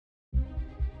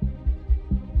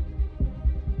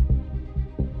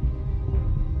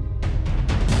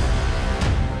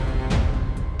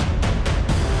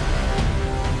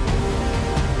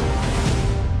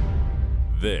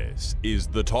is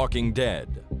The Talking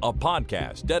Dead, a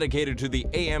podcast dedicated to the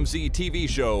AMC TV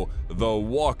show The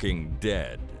Walking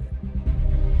Dead.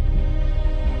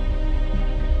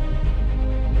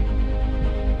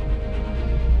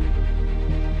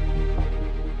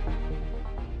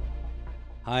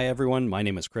 Hi everyone, my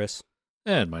name is Chris.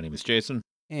 And my name is Jason.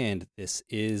 And this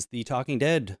is The Talking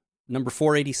Dead, number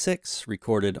 486,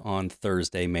 recorded on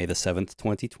Thursday, May the 7th,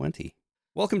 2020.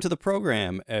 Welcome to the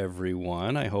program,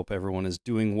 everyone. I hope everyone is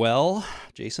doing well.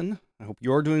 Jason, I hope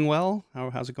you're doing well.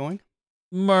 How's it going?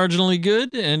 Marginally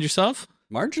good. And yourself?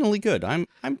 Marginally good. I'm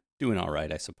doing all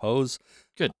right, I suppose.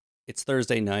 Good. It's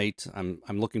Thursday night. I'm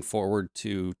looking forward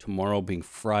to tomorrow being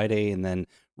Friday and then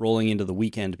rolling into the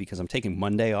weekend because I'm taking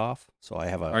Monday off. So I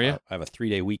have a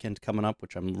 3-day weekend coming up,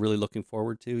 which I'm really looking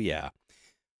forward to. Yeah.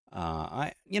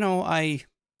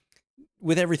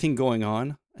 With everything going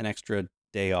on, an extra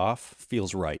day off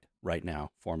feels right now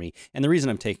for me. And the reason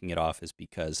I'm taking it off is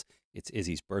because it's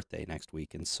Izzy's birthday next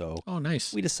week. And so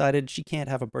nice. We decided she can't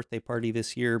have a birthday party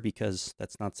this year because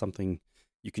that's not something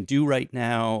you can do right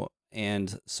now.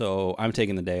 And so I'm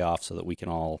taking the day off so that we can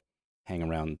all hang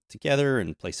around together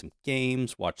and play some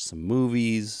games, watch some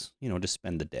movies, just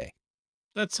spend the day.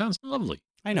 That sounds lovely.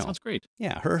 I know. That sounds great.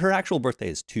 Yeah, her actual birthday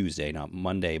is Tuesday, not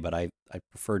Monday, but I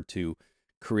preferred to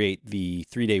create the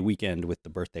 3-day weekend with the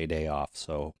birthday day off.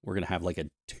 So we're going to have like a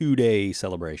 2-day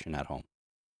celebration at home.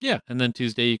 Yeah, and then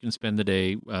Tuesday you can spend the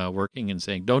day working and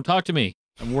saying, don't talk to me.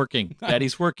 I'm working.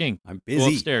 Daddy's working. I'm busy.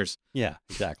 Go upstairs. Yeah,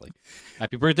 exactly.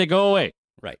 Happy birthday, go away.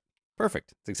 Right.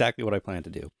 Perfect. It's exactly what I plan to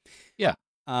do. Yeah.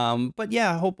 But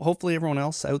yeah, hopefully everyone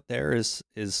else out there is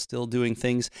still doing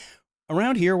things.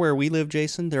 Around here where we live,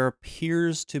 Jason, there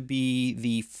appears to be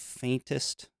the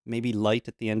faintest, maybe light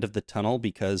at the end of the tunnel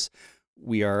because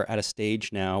we are at a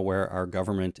stage now where our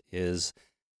government is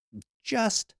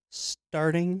just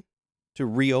starting to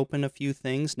reopen a few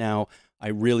things. Now, I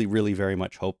really, really very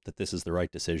much hope that this is the right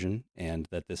decision and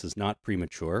that this is not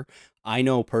premature. I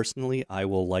know personally I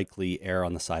will likely err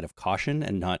on the side of caution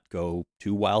and not go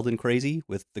too wild and crazy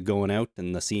with the going out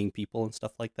and the seeing people and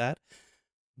stuff like that.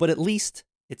 But at least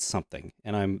it's something.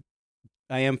 And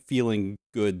I am feeling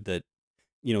good that,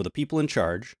 the people in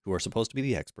charge who are supposed to be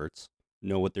the experts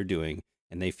know what they're doing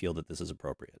and they feel that this is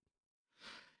appropriate.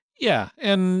 Yeah,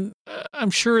 and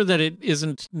I'm sure that it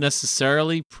isn't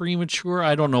necessarily premature.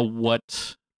 I don't know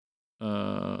what,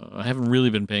 I haven't really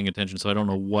been paying attention, so I don't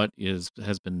know what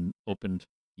has been opened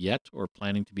yet or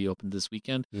planning to be opened this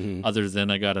weekend, other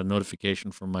than I got a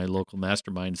notification from my local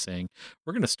mastermind saying,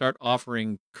 we're going to start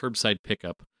offering curbside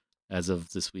pickup as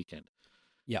of this weekend.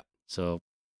 Yeah. So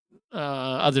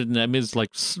other than that, is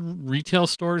like retail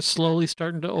stores slowly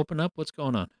starting to open up? What's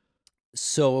going on?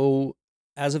 So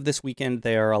as of this weekend,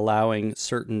 they are allowing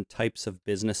certain types of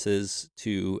businesses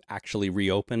to actually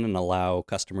reopen and allow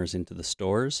customers into the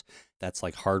stores. That's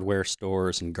like hardware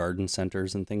stores and garden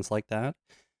centers and things like that.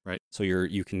 Right. So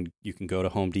you can go to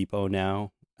Home Depot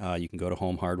now. You can go to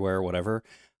Home Hardware, whatever.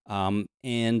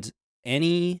 And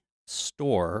any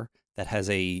store that has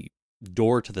a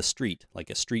door to the street, like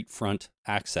a street front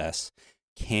access,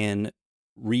 can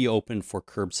reopen for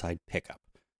curbside pickup.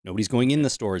 Nobody's going in the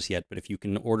stores yet, but if you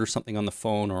can order something on the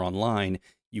phone or online,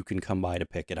 you can come by to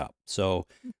pick it up. So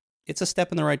it's a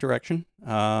step in the right direction.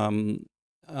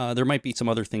 There might be some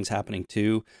other things happening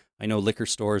too. I know liquor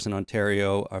stores in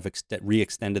Ontario have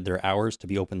re-extended their hours to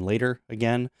be open later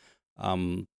again.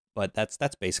 But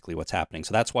that's basically what's happening.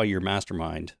 So that's why your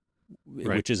mastermind,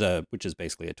 right, which is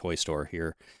basically a toy store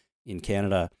here in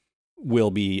Canada,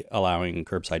 will be allowing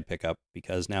curbside pickup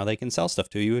because now they can sell stuff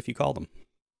to you if you call them.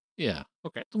 Yeah.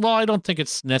 Okay. Well, I don't think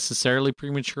it's necessarily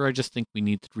premature. I just think we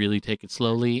need to really take it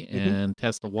slowly and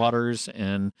test the waters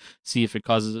and see if it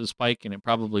causes a spike, and it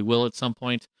probably will at some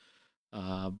point.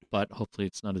 But hopefully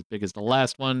it's not as big as the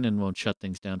last one and won't shut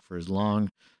things down for as long.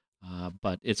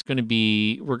 But it's going to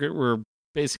be, we're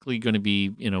basically going to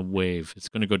be in a wave. It's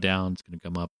going to go down. It's going to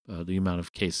come up. The amount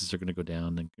of cases are going to go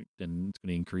down, then it's going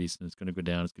to increase, and it's going to go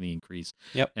down. It's going to increase.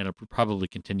 Yep. And it'll probably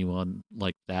continue on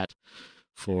like that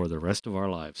for the rest of our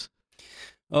lives.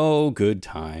 Oh, good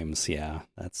times. Yeah,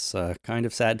 that's kind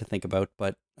of sad to think about.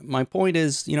 But my point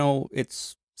is,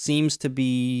 it seems to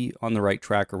be on the right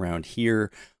track around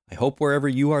here. I hope wherever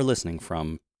you are listening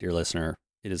from, dear listener,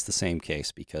 it is the same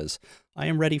case because I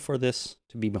am ready for this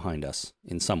to be behind us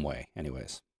in some way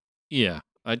anyways. Yeah,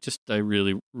 I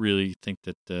really, really think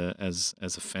that as a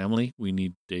family, we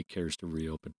need daycares to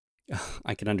reopen.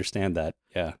 I can understand that.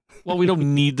 Yeah. Well, we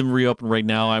don't need them reopen right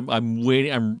now. I'm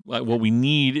waiting. What we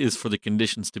need is for the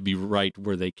conditions to be right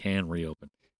where they can reopen.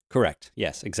 Correct.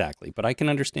 Yes, exactly. But I can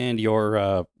understand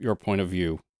your point of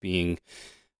view being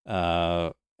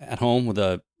at home with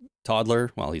a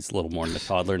toddler. Well, he's a little more than a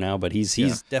toddler now, but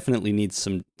he's definitely needs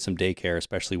some daycare,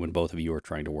 especially when both of you are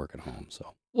trying to work at home.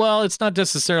 So. Well, it's not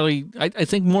necessarily, I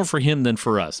think more for him than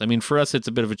for us. I mean, for us, it's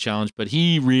a bit of a challenge, but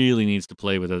he really needs to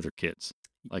play with other kids.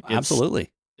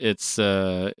 Absolutely. It's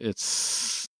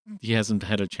he hasn't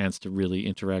had a chance to really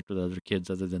interact with other kids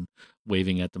other than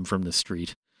waving at them from the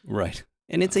street. Right.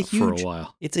 And it's for a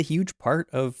while. It's a huge part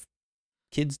of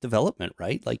kids' development,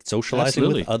 right? Like socializing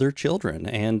with other children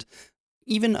and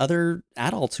even other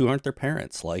adults who aren't their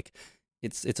parents. Like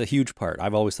it's a huge part.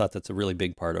 I've always thought that's a really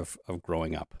big part of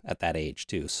growing up at that age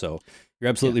too. So you're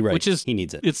absolutely right. Which is, he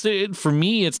needs it. For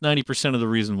me, it's 90% of the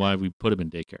reason why we put him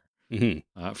in daycare.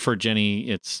 Mm-hmm. For Jenny,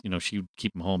 it's, she'd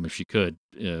keep him home if she could.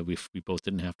 We both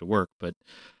didn't have to work, but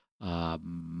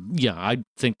I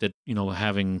think that,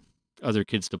 having other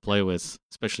kids to play with,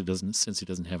 especially since he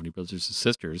doesn't have any brothers or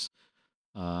sisters,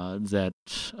 that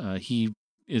he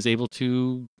is able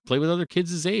to play with other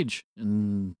kids his age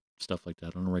and stuff like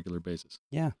that on a regular basis.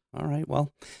 Yeah. All right.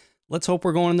 Well, let's hope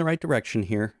we're going in the right direction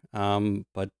here.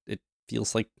 But it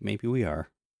feels like maybe we are.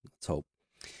 Let's hope.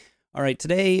 All right.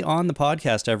 Today on the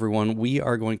podcast, everyone, we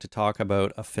are going to talk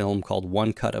about a film called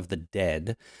One Cut of the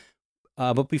Dead.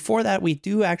 But before that, we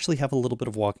do actually have a little bit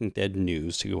of Walking Dead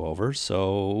news to go over.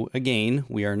 So again,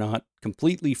 we are not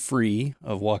completely free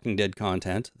of Walking Dead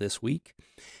content this week.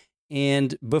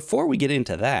 And before we get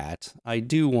into that, I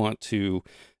do want to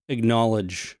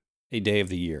acknowledge a day of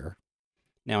the year.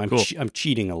 Now, I'm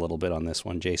cheating a little bit on this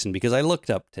one, Jason, because I looked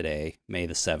up today, May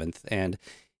the 7th, and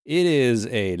it is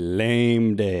a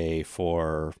lame day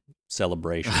for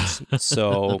celebrations.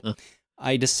 So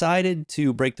I decided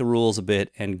to break the rules a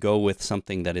bit and go with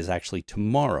something that is actually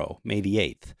tomorrow, May the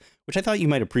 8th, which I thought you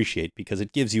might appreciate because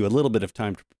it gives you a little bit of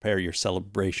time to prepare your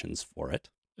celebrations for it.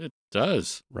 It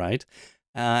does. Right?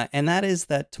 And that is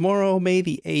that tomorrow, May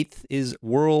the 8th, is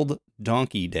World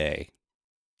Donkey Day.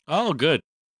 Oh, good.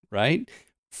 Right?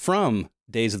 From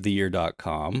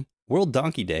daysoftheyear.com, World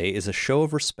Donkey Day is a show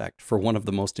of respect for one of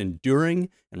the most enduring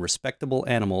and respectable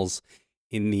animals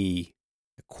in the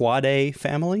Equidae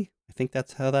family. I think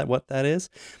that's what that is.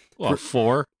 Well,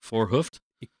 four-hoofed?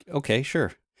 Okay,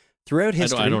 sure. Throughout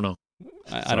history... I don't know.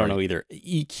 I don't know either.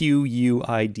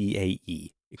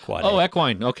 Equuidae. Equidae. Oh,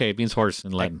 equine. Okay, it means horse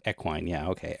in Latin. Equine, yeah,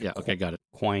 okay. Yeah, okay, got it.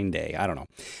 Equine Day, I don't know.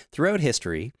 Throughout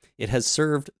history, it has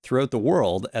served throughout the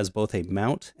world as both a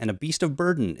mount and a beast of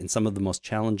burden in some of the most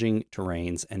challenging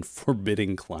terrains and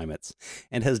forbidding climates,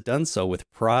 and has done so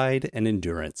with pride and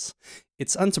endurance.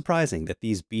 It's unsurprising that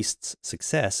these beasts'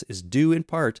 success is due in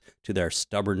part to their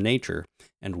stubborn nature,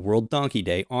 and World Donkey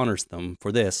Day honors them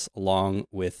for this, along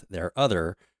with their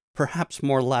other, perhaps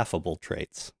more laughable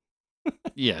traits.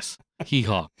 Yes.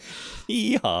 Hee-haw.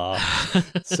 Hee-haw.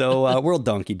 So, World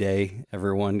Donkey Day,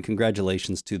 everyone.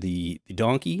 Congratulations to the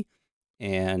donkey.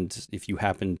 And if you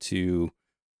happen to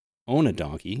own a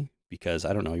donkey, because,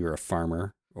 I don't know, you're a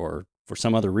farmer or for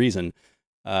some other reason,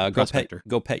 go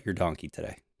pet your donkey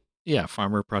today. Yeah,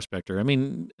 farmer, prospector. I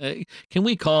mean, can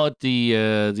we call it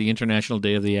the International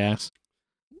Day of the Ass?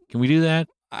 Can we do that?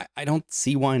 I don't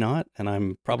see why not. And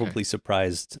I'm probably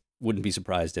wouldn't be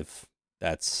surprised if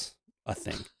that's a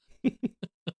thing.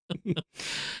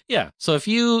 Yeah. So if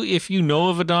you know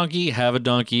of a donkey, have a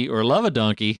donkey, or love a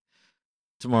donkey,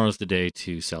 tomorrow's the day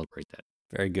to celebrate that.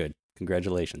 Very good.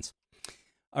 Congratulations.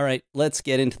 All right, let's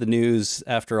get into the news.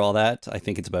 After all that, I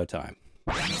think it's about time.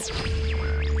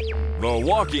 The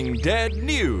Walking Dead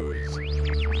News.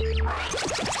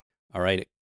 All right, a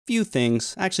few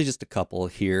things, actually just a couple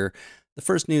here. The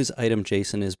first news item,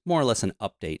 Jason, is more or less an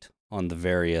update on the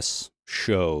various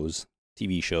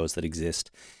TV shows that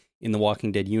exist in the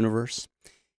Walking Dead universe.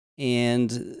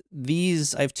 And I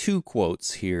have two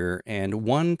quotes here, and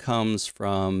one comes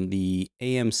from the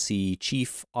AMC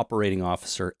Chief Operating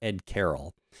Officer, Ed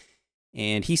Carroll.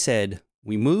 And he said,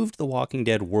 "We moved The Walking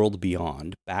Dead World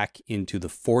Beyond back into the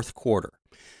fourth quarter.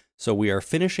 So we are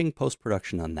finishing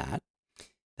post-production on that.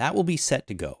 That will be set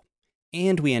to go.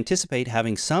 And we anticipate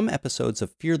having some episodes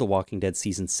of Fear the Walking Dead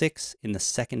Season 6 in the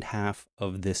second half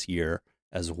of this year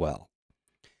as well."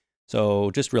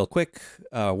 So just real quick,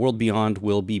 World Beyond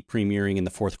will be premiering in the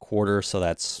fourth quarter. So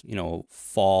that's,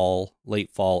 fall,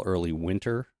 late fall, early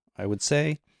winter, I would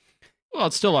say. Well,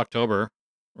 it's still October,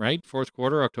 right? Fourth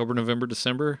quarter, October, November,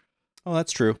 December. Oh,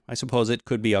 that's true. I suppose it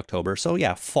could be October. So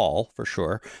yeah, fall for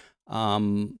sure.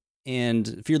 And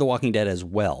Fear the Walking Dead as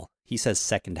well. He says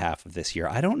second half of this year.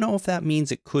 I don't know if that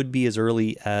means it could be as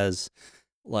early as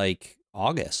like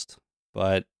August,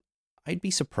 but I'd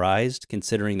be surprised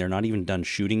considering they're not even done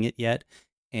shooting it yet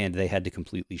and they had to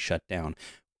completely shut down.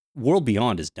 World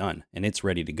Beyond is done and it's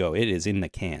ready to go. It is in the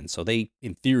can. So they,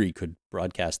 in theory, could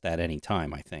broadcast that any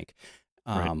time, I think.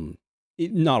 Right.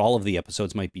 Not all of the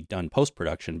episodes might be done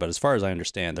post-production, but as far as I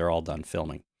understand, they're all done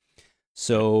filming.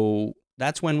 So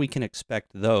that's when we can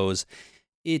expect those.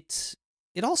 It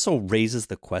also raises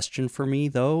the question for me,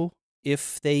 though,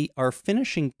 if they are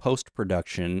finishing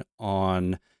post-production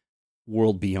on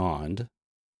World Beyond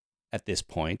at this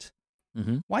point,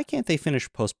 Mm-hmm. why can't they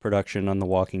finish post-production on The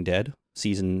Walking Dead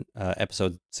season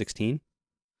episode 16?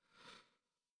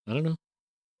 I don't know.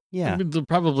 Yeah. I mean, there's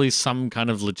probably some kind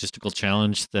of logistical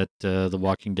challenge that The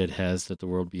Walking Dead has that The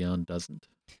World Beyond doesn't.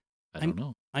 I don't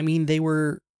know. I mean, they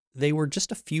were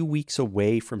just a few weeks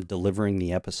away from delivering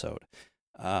the episode.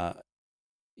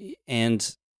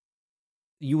 And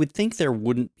you would think there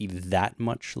wouldn't be that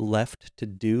much left to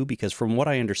do because from what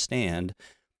I understand,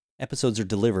 episodes are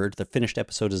delivered, the finished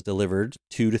episode is delivered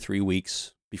 2 to 3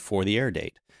 weeks before the air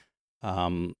date.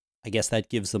 I guess that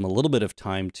gives them a little bit of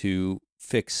time to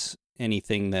fix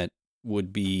anything that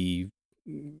would be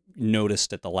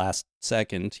noticed at the last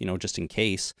second, just in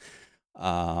case.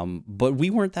 But we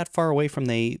weren't that far away from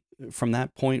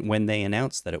that point when they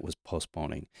announced that it was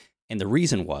postponing. And the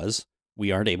reason was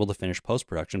we aren't able to finish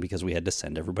post-production because we had to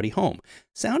send everybody home.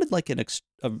 Sounded like a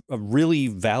really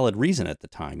valid reason at the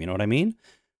time, you know what I mean?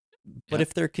 But Yeah.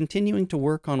 if they're continuing to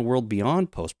work on World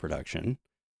Beyond post-production,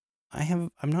 I'm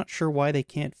not sure why they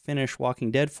can't finish Walking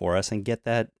Dead for us and get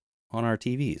that on our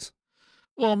TVs.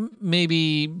 Well,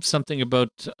 maybe something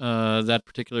about that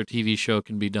particular TV show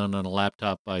can be done on a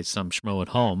laptop by some schmo at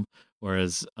home,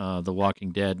 whereas The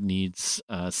Walking Dead needs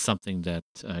something that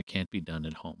can't be done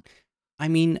at home. I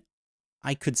mean,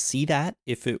 I could see that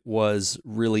if it was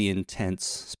really intense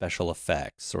special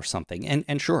effects or something.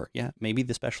 And sure, yeah, maybe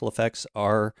the special effects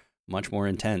are much more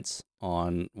intense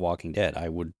on Walking Dead. I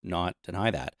would not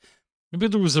deny that. Maybe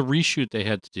there was a reshoot they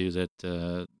had to do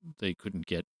that they couldn't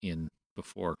get in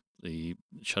before they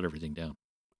shut everything down.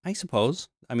 I suppose.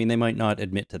 I mean, they might not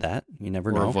admit to that. You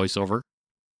never Or know. a voiceover.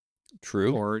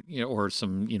 True. Or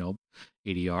some,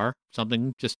 ADR,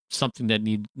 something, just something that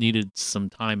needed some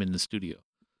time in the studio.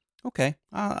 Okay.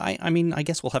 I mean, I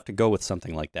guess we'll have to go with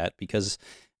something like that because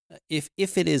if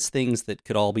it is things that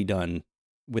could all be done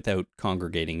without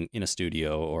congregating in a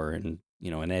studio or in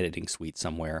an editing suite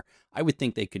somewhere, I would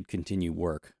think they could continue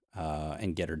work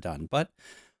and get her done. But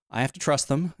I have to trust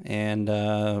them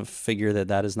and figure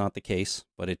that is not the case.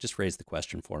 But it just raised the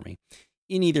question for me.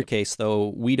 In either case, though,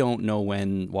 we don't know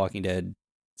when Walking Dead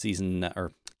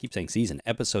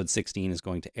episode 16 is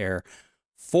going to air.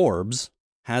 Forbes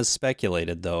has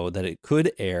speculated, though, that it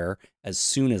could air as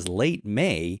soon as late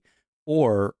May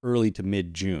or early to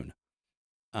mid-June.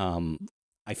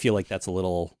 I feel like that's a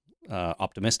little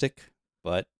optimistic,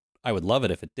 but I would love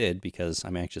it if it did because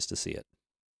I'm anxious to see it.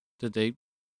 Did they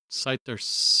cite their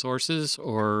sources,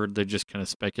 or they're just kind of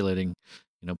speculating,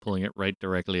 pulling it right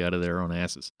directly out of their own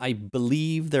asses? I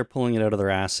believe they're pulling it out of their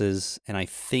asses, and I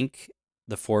think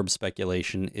the Forbes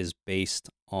speculation is based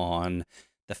on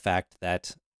the fact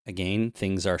that, again,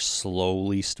 things are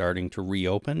slowly starting to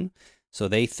reopen. So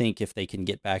they think if they can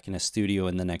get back in a studio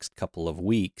in the next couple of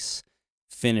weeks,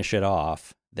 finish it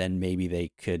off, then maybe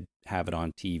they could have it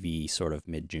on TV sort of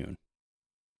mid-June.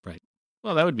 Right.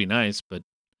 Well, that would be nice, but,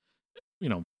 I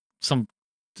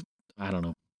don't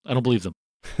know. I don't believe them.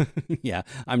 Yeah,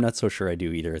 I'm not so sure I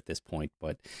do either at this point.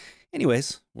 But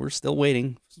anyways, we're still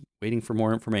waiting for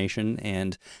more information.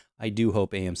 And I do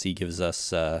hope AMC gives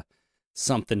us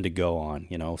something to go on,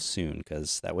 soon,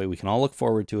 because that way we can all look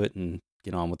forward to it and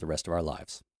get on with the rest of our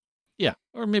lives. Yeah,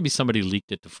 or maybe somebody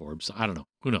leaked it to Forbes. I don't know.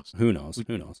 Who knows?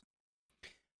 Who knows?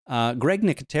 Greg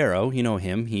Nicotero, you know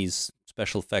him. He's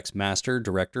special effects master,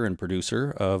 director, and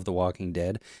producer of The Walking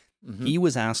Dead. Mm-hmm. He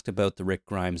was asked about the Rick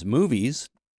Grimes movies,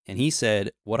 and he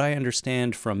said, "What I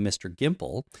understand from Mr.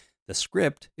 Gimple, the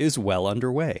script is well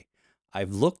underway.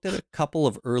 I've looked at a couple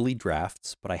of early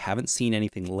drafts, but I haven't seen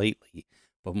anything lately.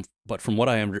 But from what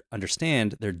I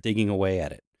understand, they're digging away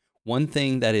at it. One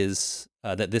thing that is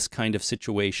that this kind of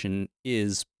situation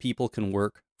is people can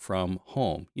work from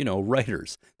home.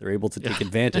 Writers. They're able to take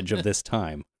advantage of this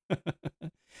time."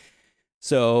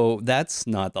 So that's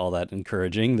not all that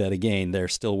encouraging that, again, they're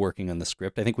still working on the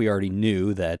script. I think we already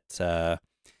knew that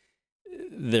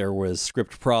there was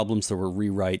script problems. There were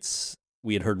rewrites.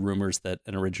 We had heard rumors that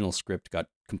an original script got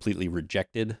completely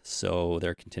rejected. So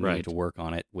they're continuing to work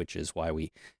on it, which is why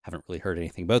we haven't really heard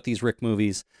anything about these Rick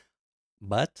movies.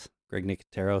 But Greg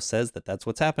Nicotero says that that's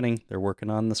what's happening. They're working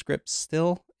on the scripts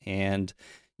still. And,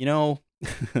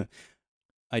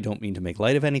 I don't mean to make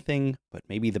light of anything, but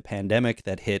maybe the pandemic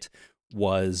that hit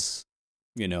was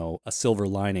a silver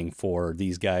lining for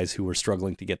these guys who were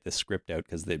struggling to get this script out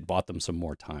because they bought them some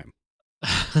more time.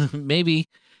 maybe.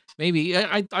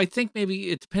 I think maybe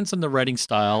it depends on the writing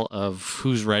style of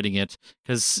who's writing it,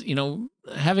 because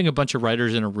having a bunch of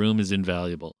writers in a room is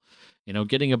invaluable.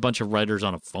 Getting a bunch of writers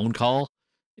on a phone call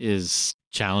is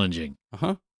challenging.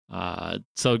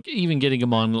 So even getting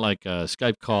them on like a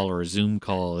Skype call or a Zoom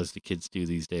call, as the kids do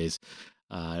these days,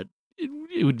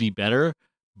 it would be better.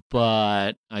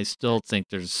 But I still think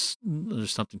there's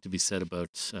something to be said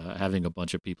about having a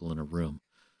bunch of people in a room.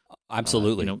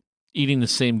 Absolutely. Eating the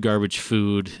same garbage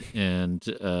food and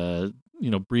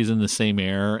breathing the same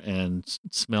air and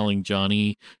smelling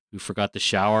Johnny, who forgot to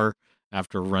shower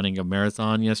after running a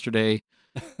marathon yesterday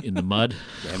in the mud.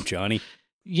 Damn Johnny.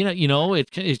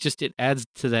 It adds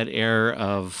to that air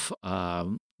of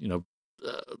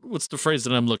what's the phrase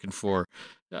that I'm looking for?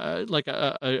 Like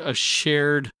a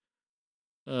shared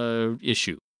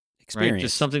issue. Experience. Right?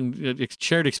 Just something,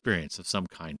 shared experience of some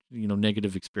kind,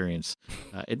 negative experience.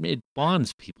 It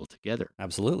bonds people together.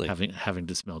 Absolutely. Having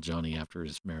to smell Johnny after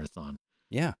his marathon.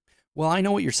 Yeah. Well, I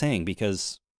know what you're saying,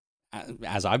 because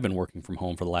as I've been working from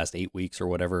home for the last 8 weeks or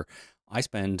whatever, I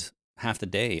spend half the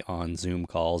day on Zoom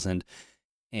calls, and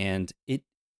it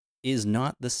is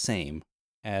not the same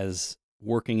as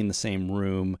working in the same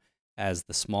room as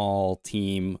the small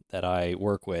team that I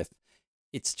work with.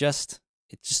 It's just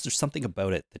there's something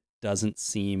about it that doesn't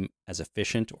seem as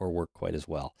efficient or work quite as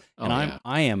well. And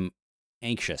I am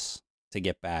anxious to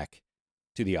get back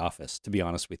to the office, to be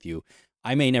honest with you.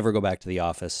 I may never go back to the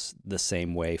office the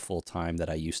same way full time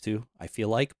that I used to, I feel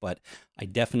like, but I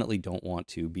definitely don't want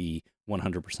to be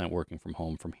 100% working from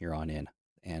home from here on in.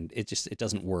 And it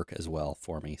doesn't work as well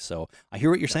for me. So I hear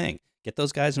what you're saying. Get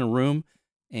those guys in a room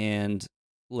and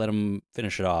let them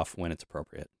finish it off when it's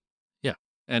appropriate. Yeah.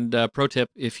 And pro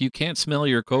tip, if you can't smell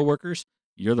your coworkers,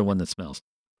 you're the one that smells.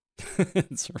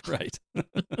 That's right.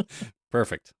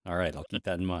 Perfect. All right. I'll keep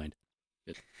that in mind.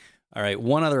 Good. All right.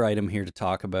 One other item here to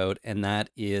talk about, and that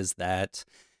is that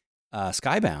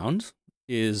Skybound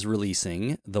is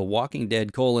releasing The Walking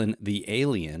Dead: The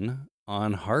Alien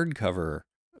on hardcover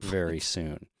very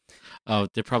soon. Oh,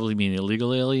 they probably mean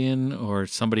illegal alien or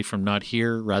somebody from not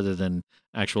here rather than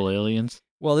actual aliens.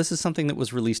 Well, this is something that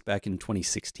was released back in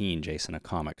 2016, Jason, a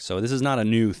comic. So this is not a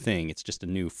new thing. It's just a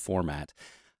new format.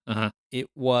 It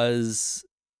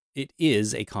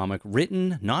is a comic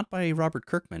written not by Robert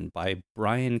Kirkman, by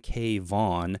Brian K.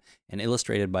 Vaughan, and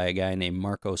illustrated by a guy named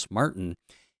Marcos Martin.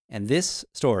 And this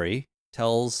story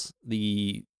tells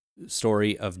the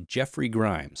story of Jeffrey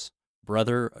Grimes,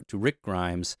 brother to Rick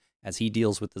Grimes, as he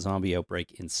deals with the zombie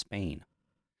outbreak in Spain.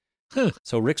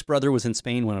 So Rick's brother was in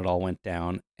Spain when it all went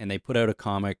down, and they put out a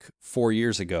comic 4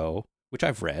 years ago, which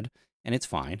I've read, and it's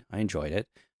fine. I enjoyed it.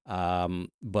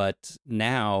 But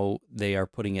now they are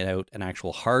putting it out, an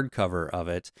actual hardcover of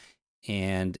it,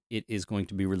 and it is going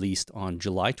to be released on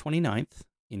July 29th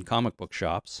in comic book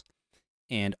shops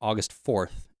and August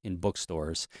 4th in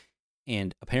bookstores.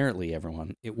 And apparently,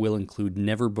 everyone, it will include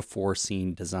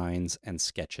never-before-seen designs and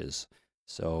sketches.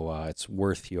 So it's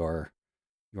worth your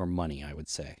money, I would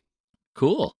say.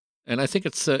 Cool. And I think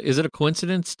it's, is it a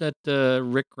coincidence that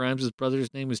Rick Grimes'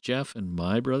 brother's name is Jeff and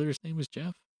my brother's name is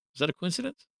Jeff? Is that a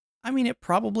coincidence? I mean, it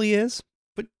probably is,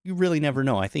 but you really never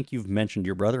know. I think you've mentioned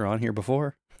your brother on here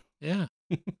before. Yeah.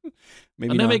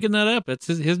 Maybe I'm not making that up. It's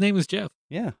his name is Jeff.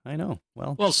 Yeah, I know.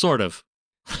 Well, sort of.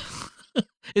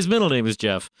 His middle name is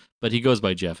Jeff, but he goes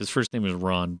by Jeff. His first name is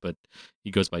Ron, but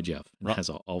he goes by Jeff. And has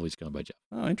always gone by Jeff.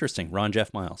 Oh, interesting. Ron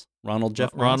Jeff Miles. Ronald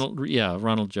Jeff Miles?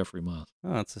 Ronald Jeffrey Miles.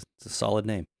 Oh, it's a solid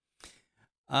name.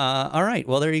 All right.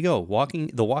 Well, there you go.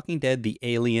 The Walking Dead: The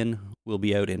Alien will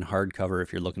be out in hardcover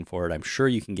if you're looking for it. I'm sure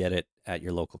you can get it at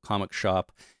your local comic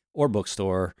shop or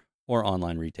bookstore or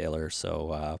online retailer.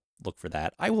 So look for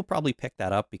that. I will probably pick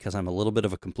that up because I'm a little bit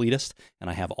of a completist and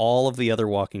I have all of the other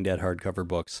Walking Dead hardcover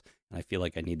books, and I feel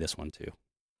like I need this one too.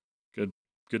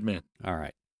 Good man. All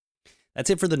right. That's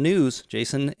it for the news,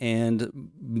 Jason.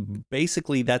 And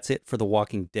basically that's it for the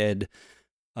Walking Dead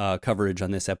coverage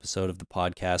on this episode of the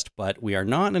podcast. But we are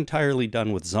not entirely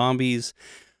done with zombies.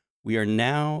 We are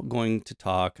now going to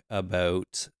talk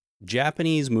about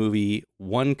Japanese movie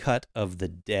One Cut of the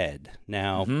Dead.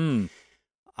 Now,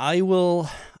 I will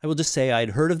just say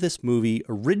I'd heard of this movie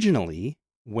originally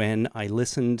when I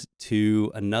listened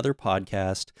to another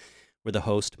podcast where the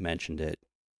host mentioned it,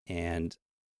 and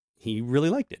he really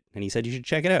liked it, and he said you should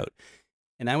check it out.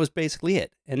 And that was basically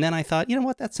it. And then I thought, you know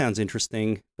what, that sounds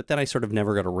interesting, but then I sort of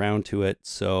never got around to it,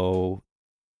 so,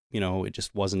 it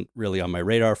just wasn't really on my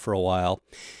radar for a while.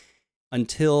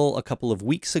 until a couple of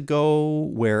weeks ago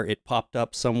where it popped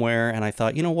up somewhere and I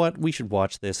thought, you know what, we should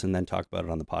watch this and then talk about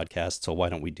it on the podcast. So why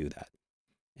don't we do that?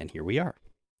 And here we are.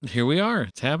 Here we are.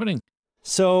 It's happening.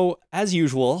 So as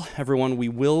usual, everyone, we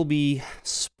will be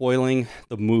spoiling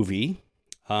the movie.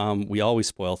 We always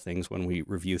spoil things when we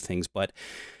review things, but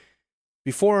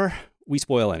before we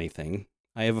spoil anything,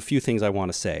 I have a few things I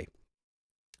want to say.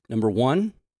 Number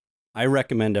one, I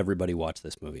recommend everybody watch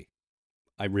this movie.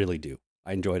 I really do.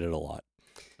 I enjoyed it a lot.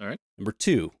 All right. Number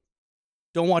two,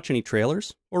 don't watch any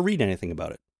trailers or read anything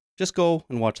about it. Just go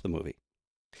and watch the movie.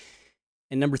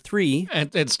 And number three...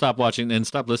 And stop watching and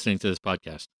stop listening to this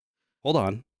podcast. Hold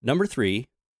on. Number three,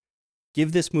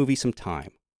 give this movie some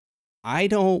time. I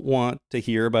don't want to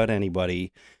hear about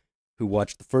anybody who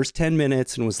watched the first 10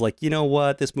 minutes and was like, you know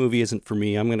what, this movie isn't for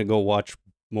me. I'm going to go watch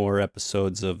more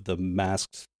episodes of The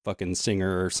Masked fucking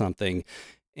Singer or something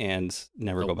and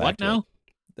never go back what to now?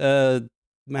 it.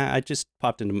 I just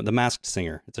popped into The Masked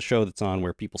Singer. It's a show that's on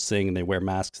where people sing and they wear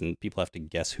masks and people have to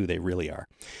guess who they really are.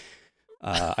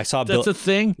 I saw That's a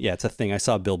thing? Yeah, it's a thing. I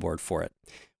saw a billboard for it.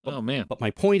 Oh, man. But my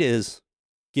point is,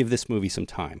 give this movie some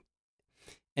time.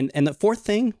 And the fourth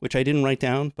thing, which I didn't write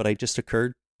down, but it just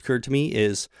occurred to me,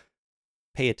 is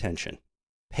pay attention.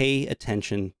 Pay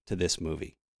attention to this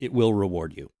movie. It will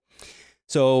reward you.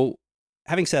 So,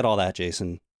 having said all that,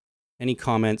 Jason, any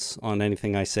comments on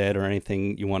anything I said or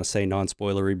anything you want to say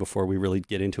non-spoilery before we really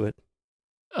get into it?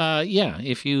 Yeah.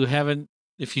 If you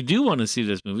do want to see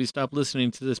this movie, stop listening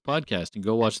to this podcast and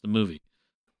go watch the movie.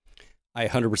 I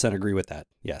 100% agree with that.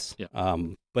 Yes. Yeah.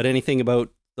 But anything about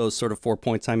those sort of 4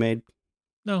 points I made?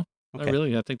 No, Okay. not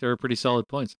really. I think they were pretty solid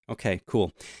points. Okay,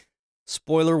 cool.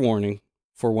 Spoiler warning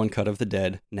for One Cut of the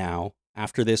Dead now.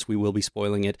 After this, we will be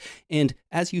spoiling it. And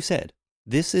as you said,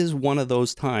 this is one of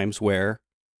those times where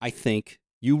I think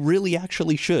you really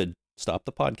actually should stop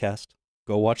the podcast,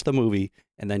 go watch the movie,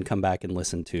 and then come back and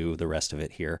listen to the rest of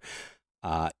it here.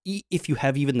 If you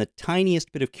have even the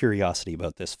tiniest bit of curiosity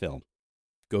about this film,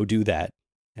 go do that.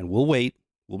 And we'll wait.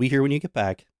 We'll be here when you get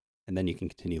back, and then you can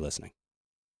continue listening.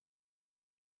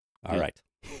 All right.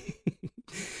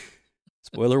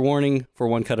 Spoiler warning for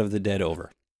One Cut of the Dead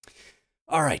over.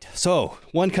 All right. So,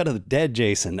 One Cut of the Dead,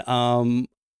 Jason.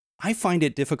 I find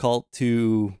it difficult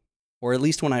to, or at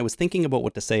least when I was thinking about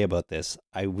what to say about this,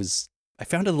 I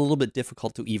found it a little bit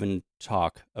difficult to even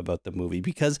talk about the movie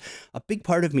because a big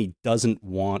part of me doesn't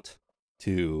want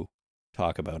to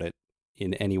talk about it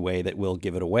in any way that will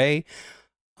give it away.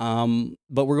 But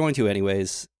we're going to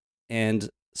anyways. And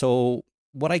so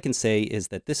what I can say is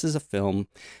that this is a film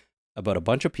about a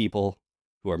bunch of people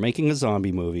who are making a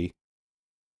zombie movie.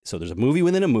 So there's a movie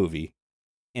within a movie,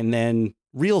 and then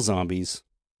real zombies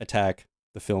attack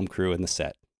the film crew and the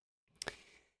set.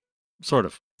 Sort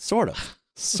of.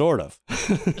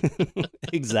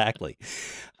 Exactly.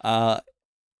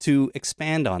 To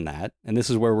expand on that, and this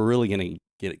is where we're really going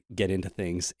to get into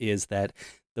things, is that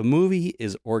the movie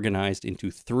is organized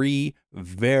into three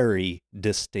very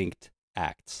distinct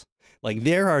acts. Like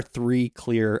there are three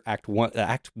clear act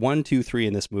 1, 2, 3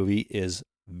 in this movie is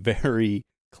very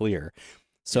clear.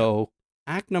 So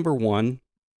act number 1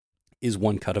 is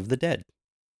One Cut of the Dead.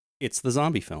 It's the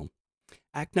zombie film.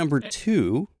 Act number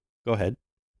 2, go ahead.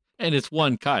 And it's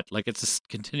one cut, like it's a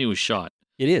continuous shot.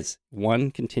 It is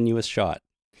one continuous shot.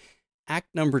 Act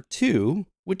number 2,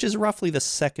 which is roughly the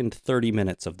second 30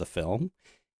 minutes of the film,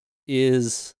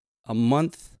 is a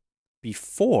month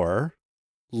before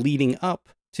leading up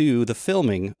to the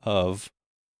filming of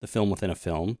the film within a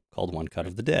film called One Cut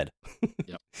of the Dead.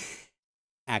 Yep.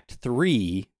 Act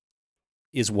 3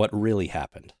 is what really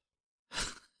happened.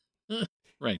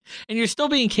 Right. And you're still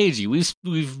being cagey.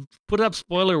 We've put up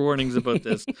spoiler warnings about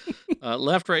this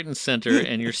left, right, and center,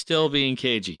 and you're still being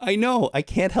cagey. I know. I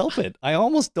can't help it. I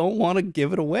almost don't want to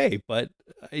give it away, but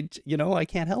I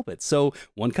can't help it. So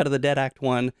One Cut of the Dead, Act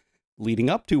 1, leading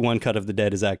up to One Cut of the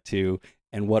Dead is Act 2,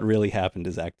 and what really happened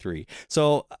is Act 3.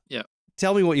 So yeah.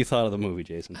 Tell me what you thought of the movie,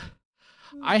 Jason.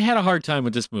 I had a hard time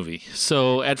with this movie.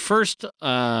 So at first, it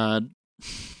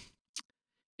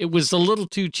was a little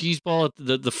too cheeseball.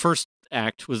 The first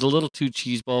act was a little too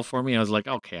cheeseball for me. I was like,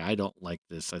 okay, I don't like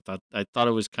this. I thought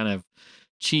it was kind of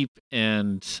cheap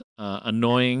and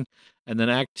annoying. And then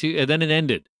Act 2, and then it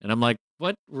ended, and I'm like,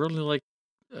 what? We're only like,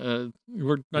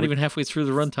 we're not even halfway through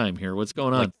the runtime here. What's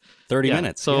going on? Like 30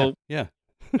 minutes. So yeah.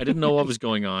 I didn't know what was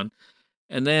going on.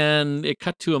 And then it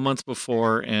cut to a month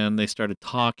before, and they started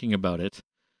talking about it.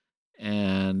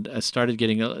 And I started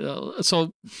getting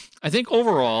so I think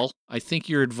overall, I think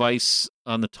your advice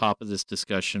on the top of this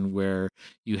discussion where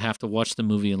you have to watch the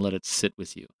movie and let it sit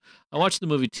with you. I watched the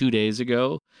movie 2 days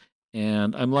ago,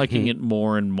 and I'm liking Mhm. it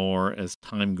more and more as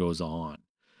time goes on.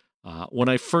 When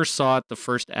I first saw it, the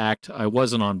first act, I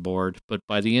wasn't on board, but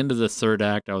by the end of the third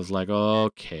act, I was like,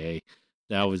 okay,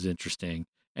 that was interesting.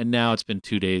 And now it's been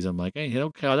 2 days. I'm like, hey,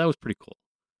 okay, that was pretty cool.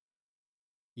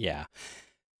 Yeah.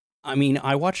 I mean,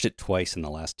 I watched it twice in the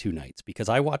last 2 nights because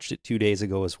I watched it 2 days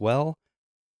ago as well,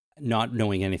 not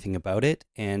knowing anything about it.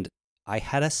 And I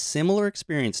had a similar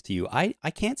experience to you. I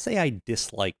can't say I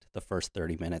disliked the first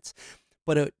 30 minutes,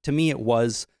 but to me, it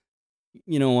was,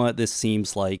 you know what, this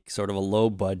seems like sort of a low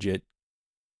budget,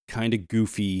 kind of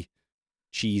goofy,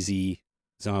 cheesy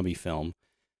zombie film.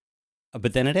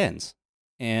 But then it ends,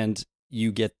 and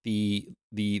you get the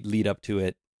lead up to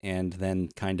it, and then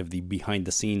kind of the behind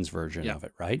the scenes version Yeah. of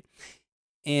it, right?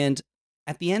 And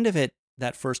at the end of it,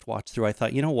 that first watch through, I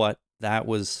thought, you know what, that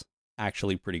was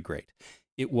actually pretty great.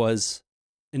 It was,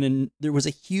 there was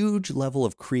a huge level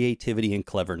of creativity and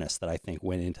cleverness that I think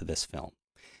went into this film.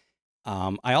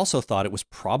 I also thought it was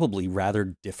probably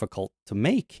rather difficult to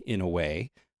make in a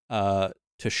way,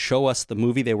 to show us the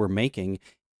movie they were making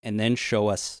and then show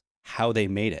us how they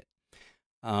made it.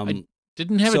 I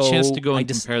didn't have a chance So to go I and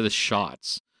just, compare the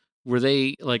shots. Were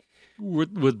they like were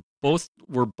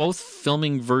both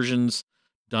filming versions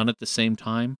done at the same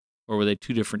time, or were they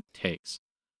two different takes?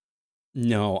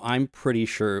 no, I'm pretty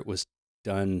sure it was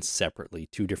done separately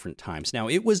 2 different times. Now,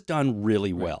 it was done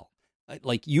really Right. well.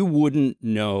 Like, you wouldn't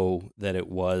know that it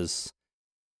was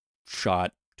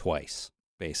shot twice,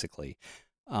 basically.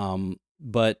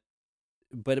 But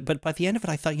by the end of it,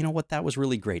 I thought, you know what, that was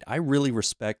really great. I really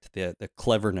respect the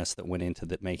cleverness that went into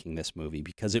making this movie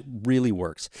because it really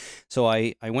works. So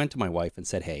I went to my wife and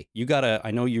said, hey, you gotta,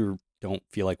 I know you don't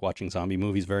feel like watching zombie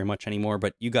movies very much anymore,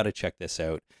 but you gotta check this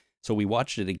out. So we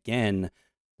watched it again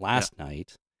last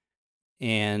night,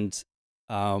 and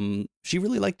she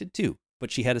really liked it too. But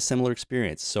she had a similar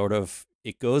experience. Sort of,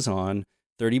 it goes on.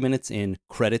 30 minutes in,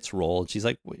 credits roll, and she's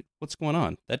like, wait, what's going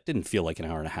on? That didn't feel like an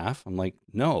hour and a half. I'm like,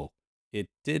 no, it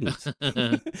didn't.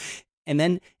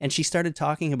 And she started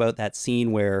talking about that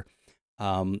scene where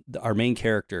our main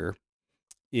character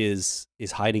is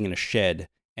hiding in a shed,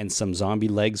 and some zombie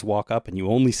legs walk up, and you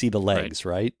only see the legs,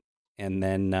 right? And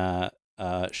then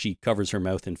she covers her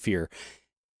mouth in fear.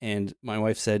 And my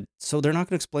wife said, "So they're not going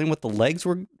to explain what the legs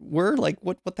were? Like,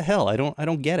 what the hell? I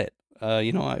don't get it.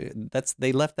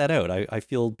 They left that out. I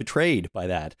feel betrayed by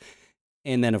that."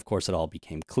 And then, of course, it all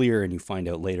became clear, and you find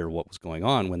out later what was going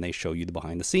on when they show you the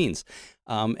behind the scenes.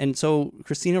 And so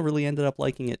Christina really ended up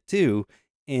liking it too.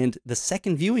 And the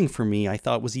second viewing for me, I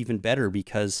thought was even better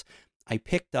because I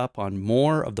picked up on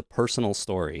more of the personal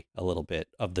story a little bit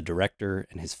of the director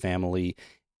and his family,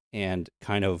 and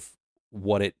kind of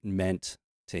what it meant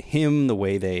to him, the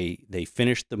way they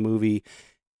finished the movie.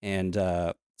 And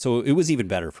so it was even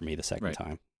better for me the second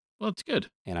time. Well, it's good.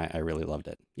 And I really loved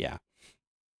it. Yeah.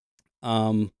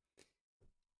 But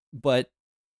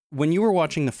when you were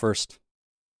watching the first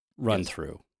run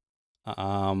through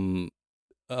of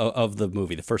the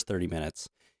movie, the first 30 minutes,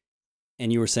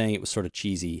 and you were saying it was sort of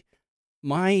cheesy,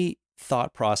 my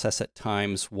thought process at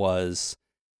times was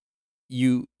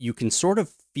you can sort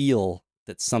of feel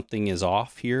that something is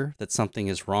off here, that something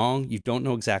is wrong. You don't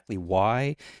know exactly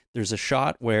why. There's a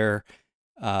shot where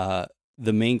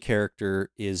the main character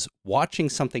is watching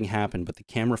something happen, but the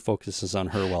camera focuses on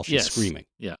her while she's screaming.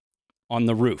 Yeah. On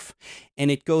the roof. And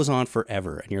it goes on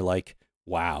forever. And you're like,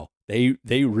 wow, they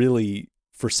really,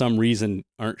 for some reason,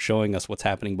 aren't showing us what's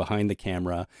happening behind the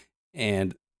camera.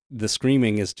 And the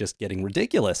screaming is just getting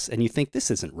ridiculous. And you think,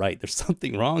 this isn't right. There's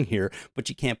something wrong here, but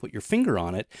you can't put your finger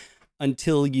on it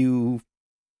until you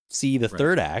see the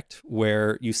third act,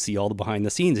 where you see all the behind the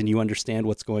scenes and you understand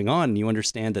what's going on, and you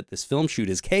understand that this film shoot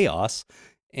is chaos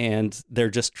and they're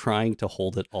just trying to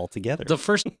hold it all together. The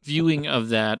first viewing of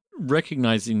that,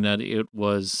 recognizing that it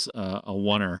was a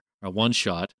one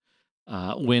shot,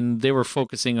 when they were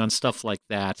focusing on stuff like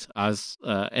that,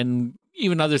 and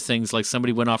even other things like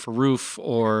somebody went off a roof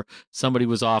or somebody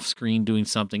was off screen doing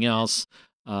something else,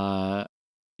 my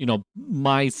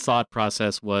thought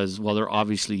process was, well, they're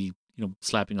obviously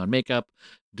slapping on makeup,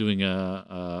 doing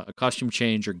a costume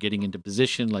change, or getting into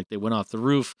position, like they went off the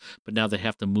roof, but now they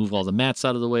have to move all the mats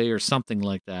out of the way or something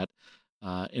like that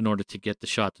in order to get the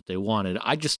shot that they wanted.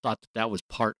 I just thought that was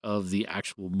part of the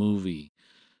actual movie.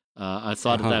 I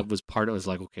thought that was part of it. I was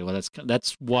like, okay, well,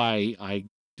 that's why I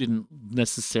didn't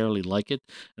necessarily like it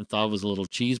and thought it was a little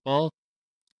cheeseball,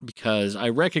 because I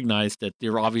recognized that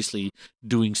they're obviously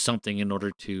doing something in order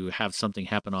to have something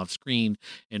happen off screen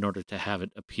in order to have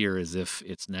it appear as if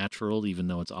it's natural, even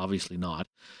though it's obviously not.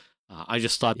 I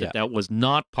just thought that was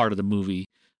not part of the movie.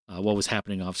 what was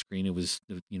happening off screen. It was,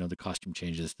 the costume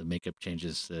changes, the makeup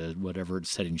changes, whatever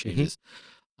setting changes.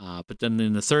 But then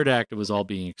in the third act, it was all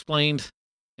being explained,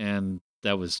 and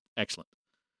that was excellent.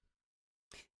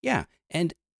 Yeah,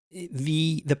 and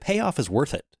the payoff is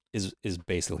worth it. Is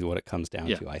basically what it comes down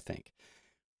to, I think.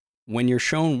 When you're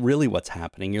shown really what's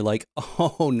happening, you're like,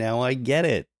 oh, now I get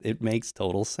it. It makes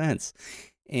total sense.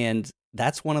 And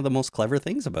that's one of the most clever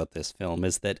things about this film,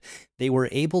 is that they were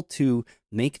able to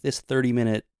make this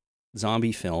 30-minute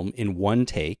zombie film in one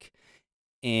take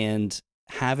and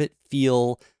have it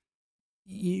feel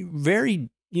very,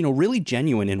 really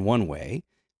genuine in one way,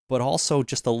 but also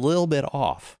just a little bit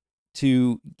off,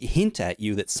 to hint at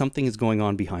you that something is going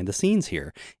on behind the scenes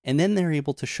here. And then they're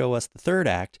able to show us the third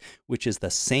act, which is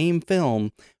the same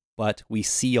film, but we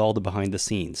see all the behind the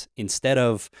scenes. Instead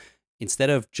of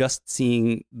just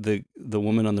seeing the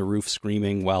woman on the roof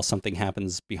screaming while something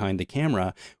happens behind the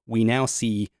camera, we now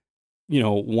see,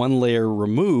 one layer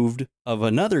removed of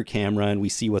another camera, and we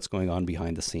see what's going on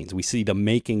behind the scenes. We see the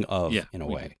making of, in a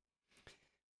way.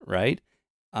 Right?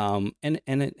 And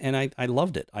I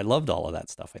loved it. I loved all of that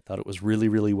stuff. I thought it was really,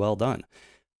 really well done.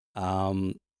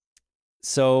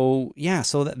 So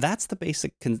that's the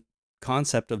basic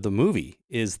concept of the movie,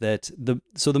 is that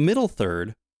the middle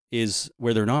third is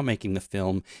where they're not making the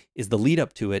film, is the lead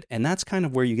up to it. And that's kind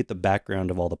of where you get the background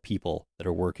of all the people that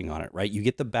are working on it, right? You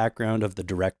get the background of the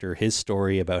director, his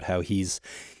story about how he's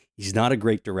not a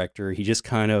great director. He just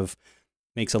kind of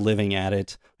makes a living at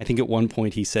it. I think at one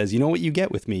point he says, you know what you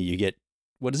get with me? You get,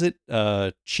 what is it?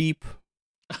 Cheap,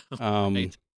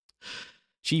 Right.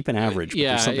 cheap and average. But Yeah,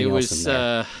 there's something it else in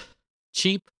there. was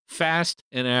cheap, fast,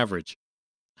 and average.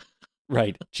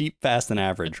 Right. Cheap, fast, and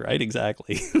average. Right.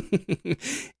 Exactly.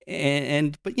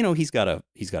 But he's got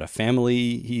a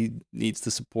family he needs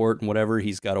to support and whatever.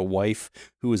 He's got a wife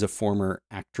who is a former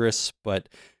actress, but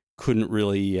couldn't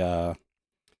really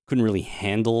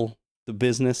handle the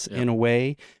business in a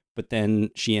way. But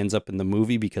then she ends up in the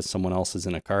movie because someone else is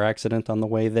in a car accident on the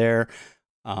way there.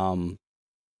 And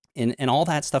all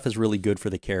that stuff is really good for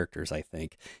the characters, I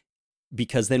think,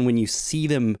 because then when you see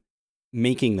them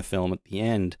making the film at the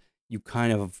end, you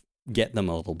kind of get them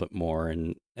a little bit more,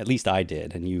 and at least I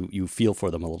did, and you feel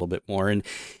for them a little bit more. And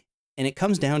it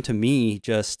comes down to me,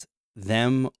 just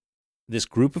them, this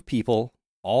group of people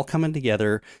all coming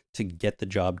together to get the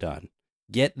job done.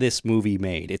 Get this movie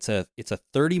made. It's a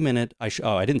 30-minute,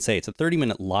 I didn't say, it's a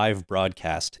 30-minute live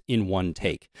broadcast in one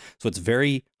take. So it's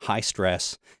very high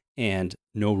stress and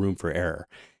no room for error.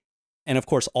 And of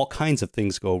course, all kinds of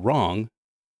things go wrong,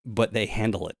 but they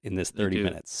handle it in this 30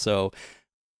 minutes. So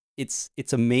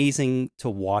it's amazing to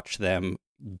watch them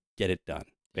get it done,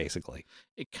 basically.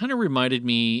 It kind of reminded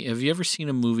me, have you ever seen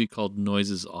a movie called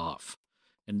Noises Off,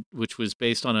 and which was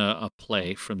based on a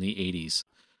play from the 80s?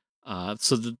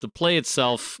 So the play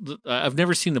itself, I've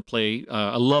never seen the play.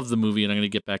 I love the movie, and I'm going to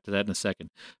get back to that in a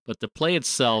second. But the play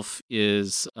itself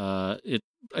is, I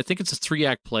think it's a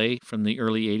 3-act play from the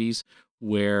early 80s,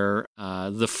 where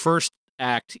the first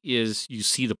act is you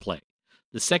see the play.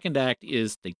 The second act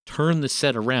is they turn the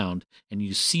set around and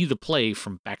you see the play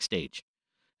from backstage.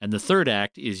 And the third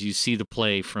act is you see the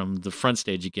play from the front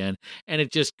stage again, and it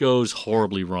just goes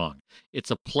horribly wrong.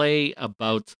 It's a play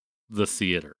about the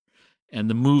theater. And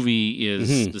the movie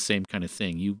is the same kind of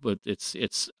thing. But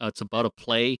it's about a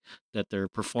play that they're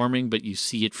performing, but you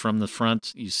see it from the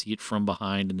front, you see it from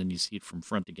behind, and then you see it from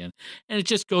front again, and it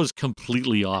just goes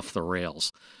completely off the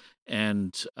rails.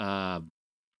 And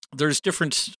there's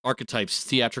different archetypes,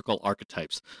 theatrical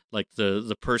archetypes, like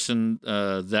the person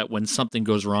that when something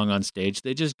goes wrong on stage,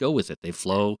 they just go with it. They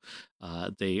flow.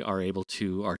 They are able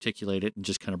to articulate it and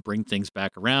just kind of bring things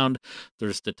back around.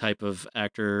 There's the type of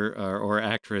actor or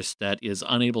actress that is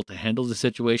unable to handle the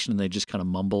situation, and they just kind of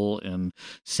mumble and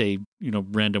say,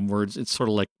 random words. It's sort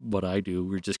of like what I do.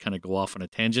 We just kind of go off on a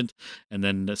tangent and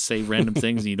then say random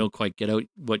things, and you don't quite get out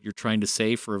what you're trying to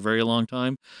say for a very long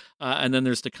time. And then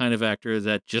there's the kind of actor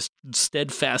that just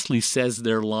steadfastly says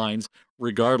their lines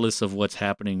regardless of what's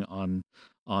happening on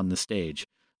the stage.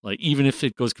 Like, even if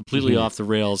it goes completely off the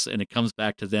rails and it comes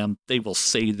back to them, they will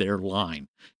say their line,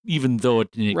 even though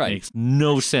it makes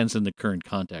no sense in the current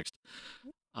context.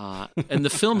 And the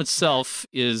film itself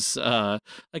is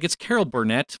it's Carol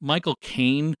Burnett, Michael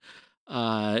Caine,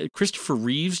 Christopher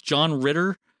Reeves, John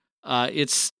Ritter.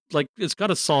 It's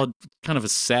got a solid, kind of a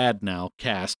sad now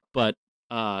cast, but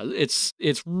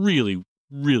it's really,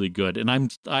 really good. And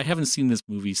I haven't seen this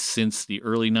movie since the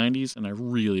early 90s, and I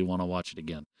really want to watch it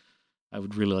again. I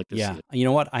would really like to see it. You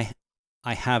know what?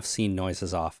 I have seen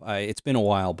Noises Off. It's been a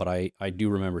while, but I do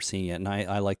remember seeing it, and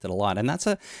I liked it a lot. And that's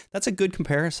a good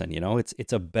comparison.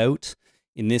 It's about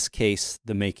in this case,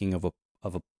 the making of a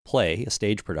play, a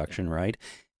stage production, right?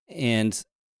 And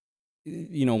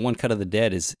One Cut of the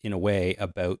Dead is in a way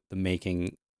about the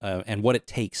making and what it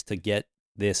takes to get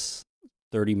this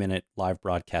 30-minute live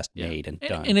broadcast made and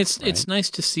done. And it's right? it's nice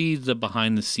to see the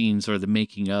behind the scenes or the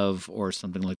making of or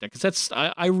something like that, because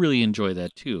I really enjoy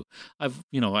that too. I've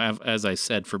as I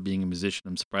said, for being a musician,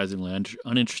 I'm surprisingly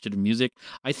uninterested in music.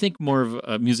 I think more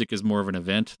of music is more of an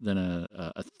event than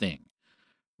a thing,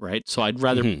 right? So I'd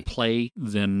rather play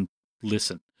than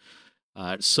listen.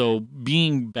 So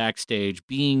being backstage,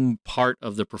 being part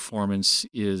of the performance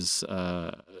is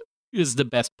the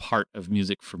best part of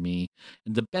music for me.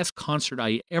 And the best concert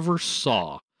I ever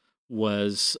saw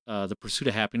was The Pursuit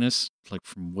of Happiness, like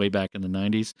from way back in the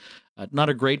 90s. Not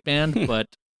a great band, but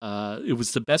it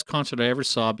was the best concert I ever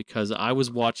saw because I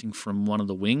was watching from one of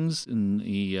the wings in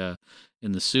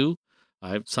the Sioux.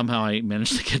 Somehow I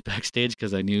managed to get backstage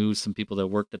because I knew some people that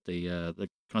worked at the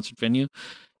concert venue.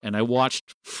 And I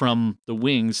watched from the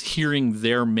wings, hearing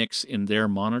their mix in their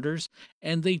monitors,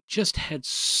 and they just had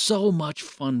so much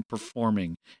fun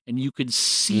performing. And you could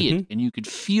see it, and you could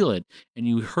feel it, and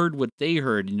you heard what they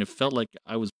heard, and it felt like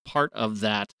I was part of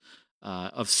that,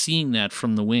 of seeing that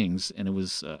from the wings, and it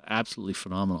was absolutely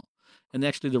phenomenal. And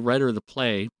actually, the writer of the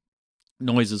play,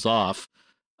 Noise is Off,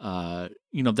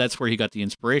 that's where he got the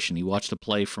inspiration. He watched a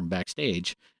play from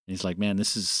backstage, and he's like, "Man,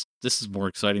 this is more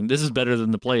exciting. This is better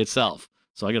than the play itself."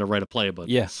 So I got to write a play about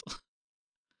this.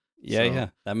 Yeah.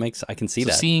 That makes, I can see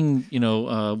that. Seeing,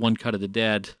 One Cut of the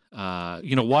Dead,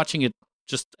 watching it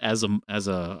just as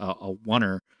a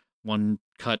one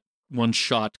cut, one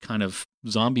shot kind of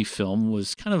zombie film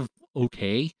was kind of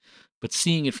okay, but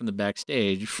seeing it from the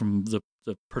backstage, from the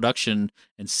production,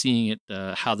 and seeing it,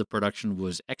 how the production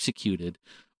was executed,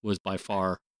 was by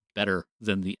far better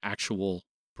than the actual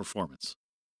performance.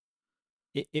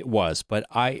 It was, but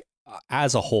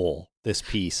as a whole, this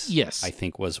piece, yes, I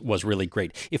think was really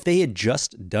great. If they had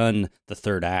just done the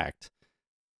third act,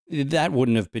 that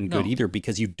wouldn't have been good either,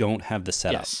 because you don't have the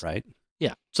setup, right?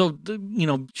 Yeah. So,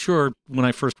 sure, when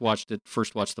I first watched the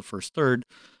first third,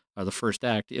 or the first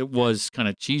act, it was kind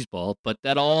of cheeseball, but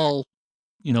that all,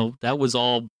 that was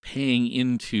all paying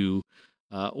into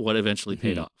what eventually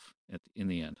paid off in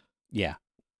the end. Yeah,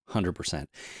 100%.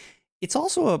 It's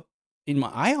also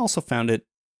I also found it,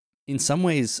 in some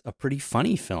ways, a pretty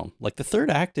funny film. Like, the third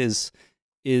act is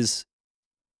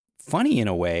funny in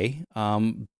a way.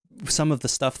 Some of the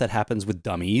stuff that happens with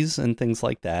dummies and things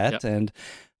like that, and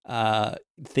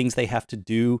things they have to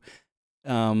do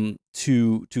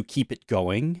to keep it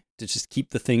going, to just keep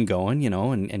the thing going,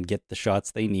 and get the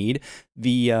shots they need.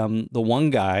 The one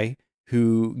guy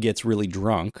who gets really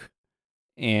drunk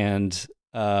and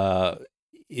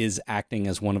is acting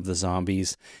as one of the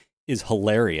zombies is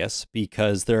hilarious,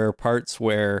 because there are parts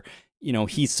where,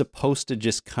 he's supposed to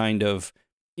just kind of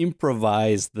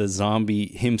improvise the zombie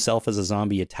himself as a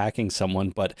zombie attacking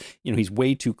someone, but he's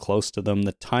way too close to them.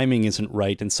 The timing isn't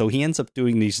right, and so he ends up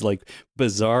doing these like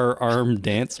bizarre arm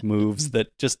dance moves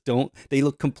that just they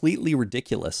look completely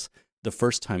ridiculous the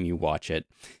first time you watch it.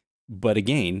 But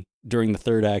again, during the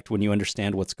third act, when you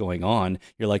understand what's going on,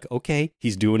 you're like, okay,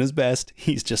 he's doing his best.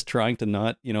 He's just trying to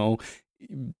not,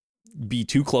 be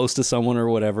too close to someone or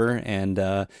whatever. And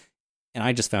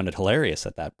I just found it hilarious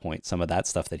at that point, some of that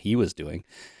stuff that he was doing.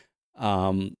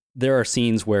 There are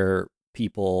scenes where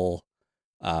people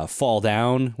fall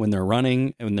down when they're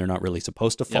running and they're not really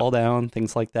supposed to fall down,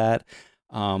 things like that.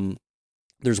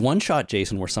 There's one shot,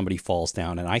 Jason, where somebody falls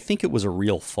down, and I think it was a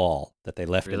real fall that they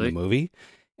left in the movie.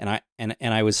 And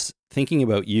I was thinking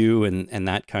about you and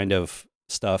that kind of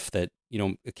stuff that,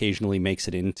 occasionally makes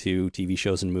it into TV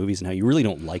shows and movies, and how you really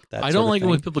don't like that. I don't like it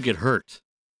when people get hurt.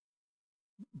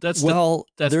 That's the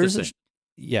thing.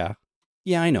 Yeah,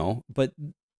 I know. But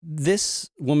this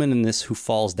woman in this who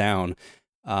falls down,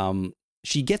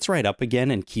 she gets right up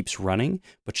again and keeps running,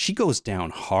 but she goes down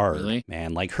hard,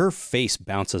 man. Like, her face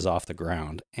bounces off the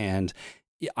ground. And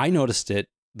I noticed it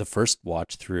the first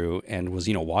watch through and was,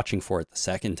 watching for it the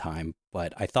second time.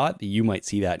 But I thought that you might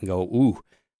see that and go, ooh,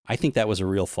 I think that was a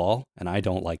real fall, and I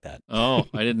don't like that. Oh,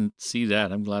 I didn't see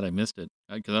that. I'm glad I missed it,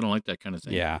 because I don't like that kind of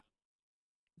thing. Yeah.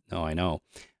 No, I know.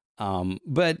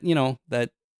 But, that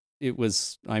it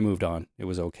was, I moved on. It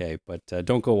was okay. But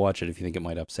don't go watch it if you think it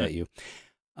might upset you.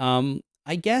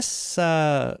 I guess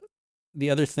a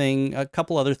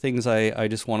couple other things I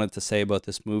just wanted to say about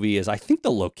this movie is I think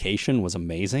the location was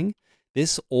amazing.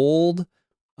 This old,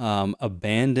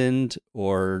 abandoned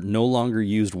or no longer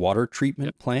used water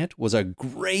treatment plant was a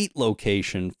great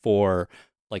location for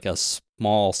like a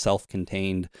small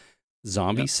self-contained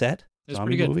zombie set,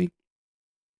 zombie movie.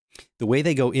 The way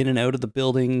they go in and out of the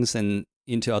buildings and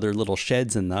into other little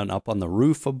sheds and then up on the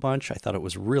roof a bunch. I thought it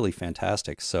was really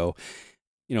fantastic. So,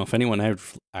 if anyone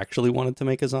actually wanted to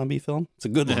make a zombie film, it's a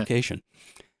good location.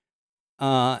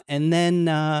 And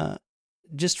then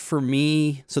just for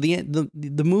me, so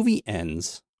the movie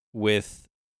ends with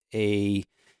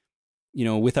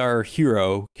with our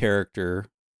hero character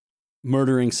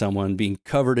murdering someone, being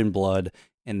covered in blood,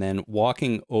 and then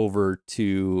walking over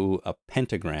to a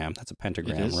pentagram. That's a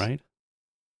pentagram, right?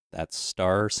 That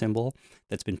star symbol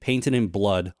that's been painted in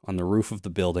blood on the roof of the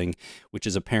building, which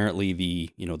is apparently the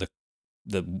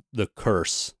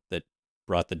curse that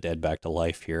brought the dead back to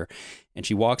life here. And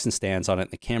she walks and stands on it,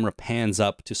 and the camera pans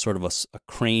up to sort of a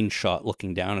crane shot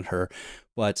looking down at her.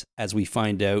 But as we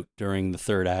find out during the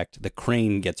third act, the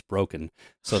crane gets broken.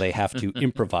 So they have to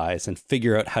improvise and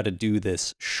figure out how to do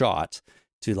this shot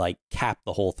to like cap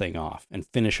the whole thing off and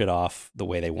finish it off the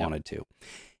way they wanted to.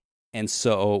 And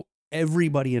so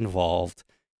everybody involved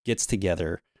gets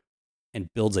together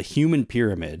and builds a human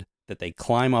pyramid that they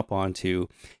climb up onto,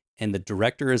 and the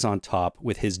director is on top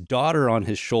with his daughter on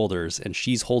his shoulders, and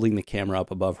she's holding the camera up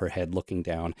above her head looking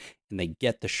down, and they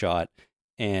get the shot,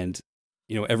 and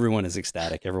everyone is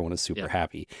ecstatic, everyone is super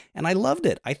happy. And I loved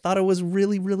it. I thought it was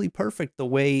really, really perfect the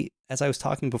way, as I was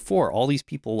talking before, all these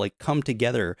people like come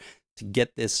together to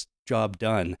get this job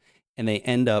done, and they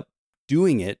end up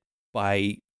doing it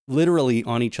by literally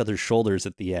on each other's shoulders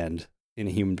at the end in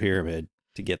a human pyramid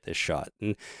to get this shot.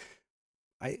 And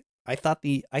I thought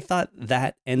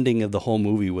that ending of the whole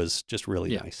movie was just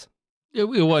really nice. It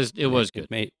was good.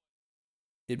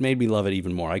 It made me love it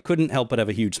even more. I couldn't help but have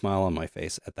a huge smile on my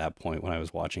face at that point when I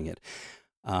was watching it.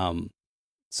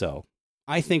 So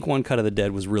I think One Cut of the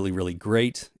Dead was really, really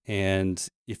great. And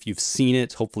if you've seen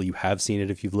it, hopefully you have seen it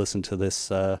if you've listened to this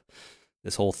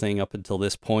whole thing up until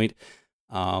this point.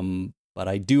 But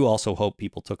I do also hope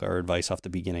people took our advice off the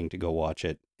beginning to go watch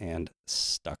it and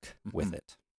stuck with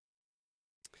it.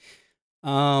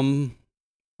 I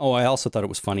also thought it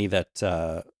was funny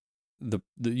that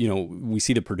we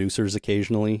see the producers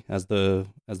occasionally as the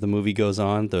movie goes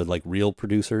on, the like real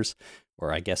producers,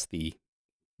 or I guess the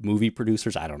movie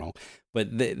producers, I don't know, but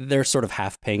they're sort of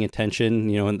half paying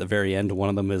attention. At the very end, one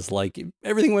of them is like,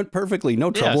 everything went perfectly,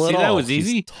 no trouble at all. That was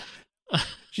easy.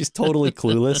 She's totally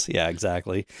clueless. Yeah,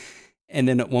 exactly. And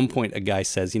then at one point, a guy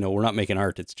says, we're not making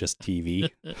art, it's just TV.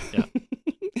 Yeah.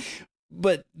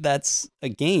 But that's,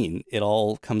 again, it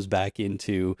all comes back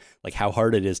into like how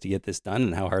hard it is to get this done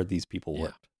and how hard these people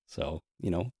worked. So,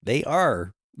 they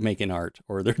are making art,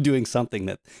 or they're doing something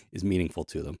that is meaningful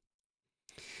to them.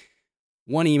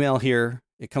 One email here,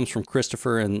 it comes from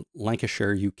Christopher in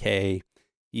Lancashire, UK.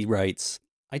 He writes,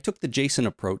 I took the Jason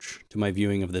approach to my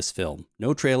viewing of this film.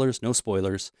 No trailers, no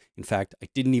spoilers. In fact, I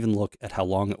didn't even look at how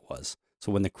long it was.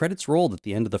 So when the credits rolled at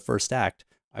the end of the first act,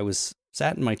 I was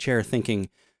sat in my chair thinking,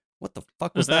 what the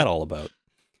fuck was that all about?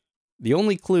 The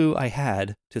only clue I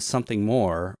had to something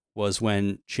more was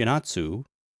when Chinatsu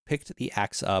picked the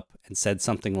axe up and said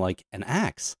something like, an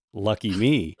axe? Lucky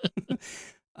me.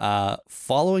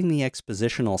 Following the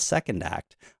expositional second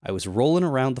act, I was rolling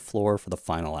around the floor for the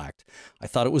final act. I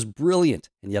thought it was brilliant,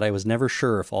 and yet I was never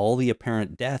sure if all the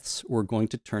apparent deaths were going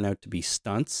to turn out to be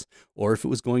stunts or if it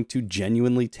was going to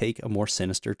genuinely take a more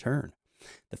sinister turn.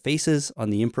 The faces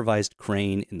on the improvised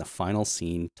crane in the final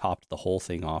scene topped the whole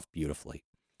thing off beautifully.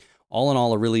 All in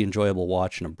all, a really enjoyable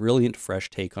watch and a brilliant fresh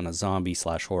take on a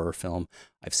zombie/horror film.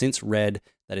 I've since read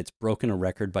that it's broken a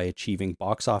record by achieving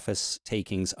box office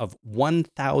takings of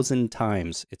 1,000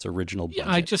 times its original budget.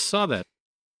 Yeah, I just saw that.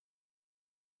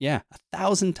 Yeah,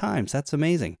 1,000 times. That's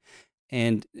amazing.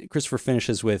 And Christopher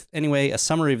finishes with, anyway, a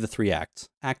summary of the 3 acts.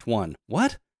 Act 1,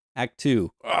 what? Act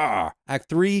 2, Act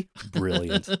 3,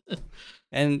 brilliant.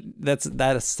 And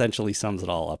that essentially sums it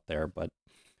all up there. But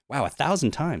wow,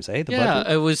 1,000 times, eh? The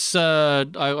budget? It was. I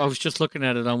was just looking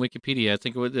at it on Wikipedia. I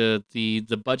think it was,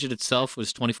 the budget itself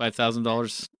was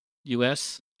 $25,000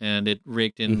 US, and it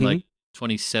raked in like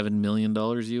 $27 million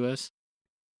US.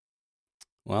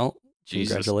 Well,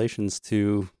 congratulations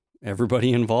to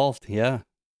everybody involved. Yeah,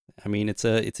 I mean it's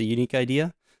a unique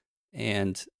idea,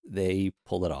 and they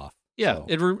pulled it off. Yeah,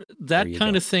 so, that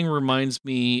kind of thing reminds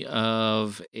me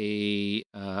of a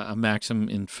maxim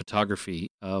in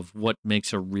photography of what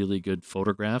makes a really good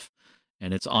photograph,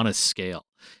 and it's on a scale.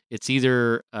 It's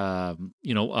either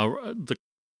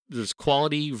there's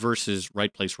quality versus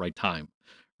right place, right time,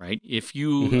 right? If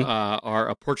you are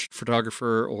a portrait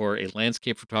photographer or a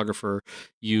landscape photographer,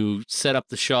 you set up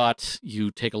the shot, you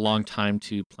take a long time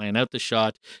to plan out the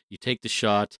shot, you take the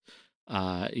shot.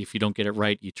 If you don't get it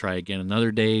right, you try again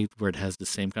another day where it has the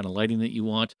same kind of lighting that you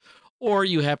want. Or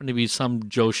you happen to be some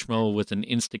Joe Schmo with an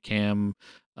Instacam,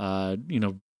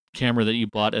 camera that you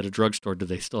bought at a drugstore. Do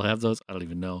they still have those? I don't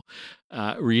even know.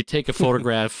 Where you take a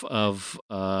photograph of,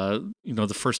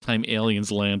 the first time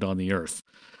aliens land on the Earth.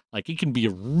 Like, it can be a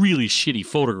really shitty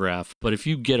photograph, but if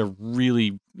you get a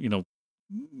really,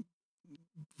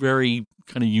 very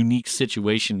kind of unique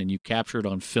situation and you capture it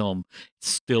on film, it's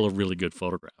still a really good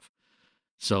photograph.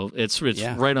 So it's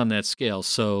right on that scale.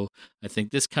 So I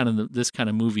think this kind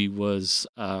of movie was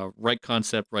right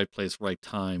concept, right place, right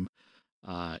time.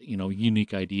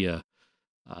 Unique idea,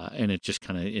 and it just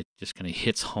kind of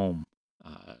hits home.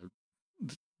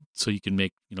 So you can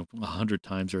make 100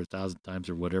 times or 1,000 times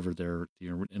or whatever their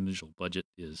initial budget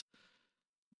is.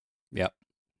 Yep.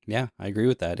 Yeah, I agree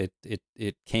with that.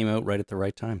 It came out right at the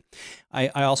right time. I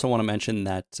also want to mention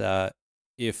that I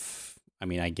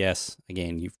guess,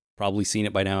 again, you've probably seen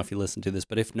it by now if you listen to this,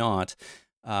 but if not,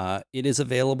 it is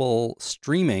available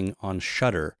streaming on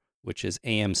Shudder, which is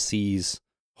AMC's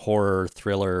horror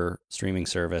thriller streaming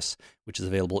service, which is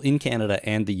available in Canada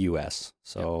and the US.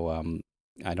 So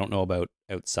I don't know about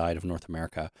outside of North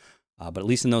America, but at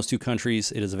least in those two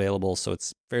countries, it is available. So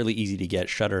it's fairly easy to get.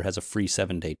 Shudder has a free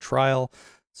 7-day trial.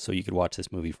 So you could watch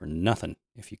this movie for nothing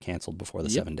if you canceled before the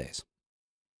 7 days.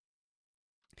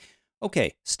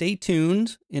 Okay, stay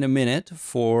tuned in a minute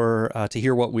for to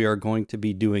hear what we are going to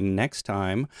be doing next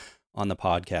time on the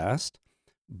podcast.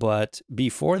 But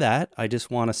before that, I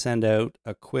just want to send out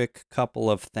a quick couple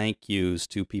of thank yous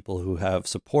to people who have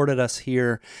supported us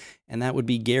here. And that would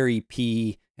be Gary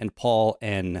P. and Paul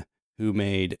N., who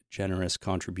made generous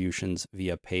contributions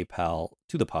via PayPal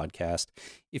to the podcast.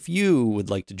 If you would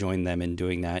like to join them in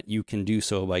doing that, you can do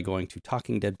so by going to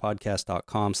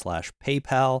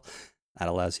talkingdeadpodcast.com/PayPal. That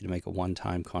allows you to make a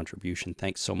one-time contribution.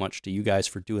 Thanks so much to you guys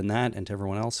for doing that and to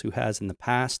everyone else who has in the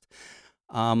past.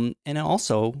 And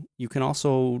also, you can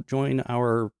also join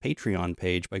our Patreon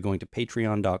page by going to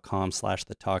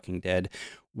patreon.com/thetalkingdead,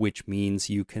 which means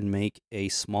you can make a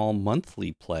small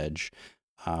monthly pledge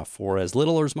for as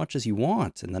little or as much as you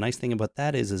want. And the nice thing about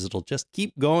that is it'll just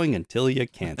keep going until you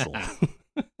cancel.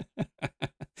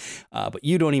 But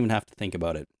you don't even have to think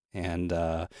about it. And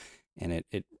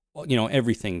it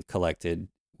everything collected,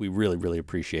 we really, really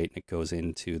appreciate, and it goes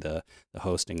into the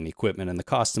hosting, the equipment, and the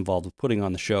costs involved with putting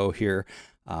on the show here.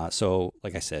 So,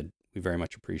 like I said, we very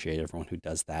much appreciate everyone who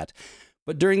does that.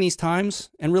 But during these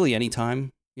times, and really any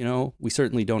time, we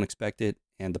certainly don't expect it,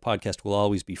 and the podcast will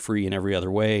always be free in every other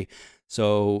way.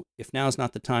 So if now's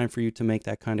not the time for you to make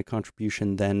that kind of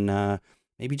contribution, then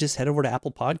maybe just head over to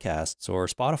Apple Podcasts or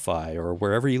Spotify or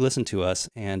wherever you listen to us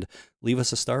and leave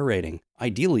us a star rating.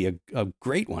 Ideally, a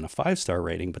great one, a 5-star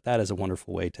rating, but that is a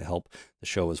wonderful way to help the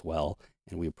show as well.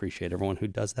 And we appreciate everyone who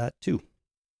does that too.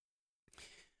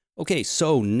 Okay,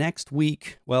 so next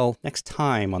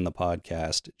time on the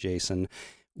podcast, Jason,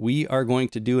 we are going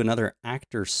to do another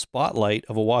actor spotlight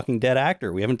of a Walking Dead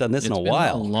actor. We haven't done this in a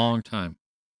while. It's been a long time.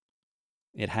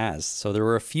 It has. So there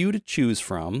were a few to choose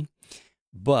from,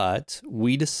 but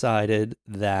we decided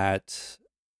that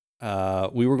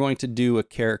we were going to do a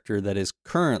character that is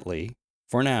currently,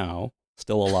 for now,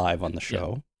 still alive on the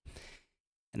show. Yeah.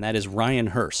 And that is Ryan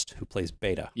Hurst, who plays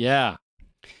Beta. Yeah.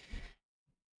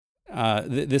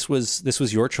 This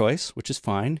was your choice, which is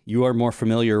fine. You are more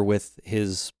familiar with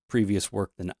his previous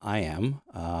work than I am.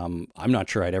 I'm not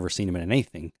sure I'd ever seen him in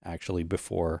anything, actually,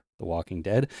 before The Walking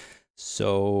Dead.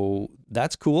 So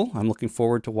that's cool. I'm looking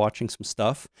forward to watching some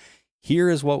stuff.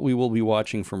 Here is what we will be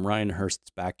watching from Ryan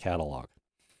Hurst's back catalog.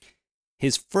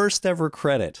 His first ever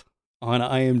credit on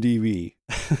IMDb.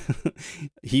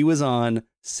 He was on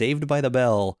Saved by the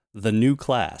Bell, The New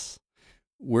Class.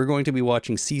 We're going to be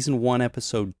watching season 1,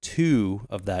 episode 2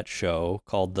 of that show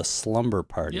called The Slumber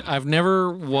Party. Yeah, I've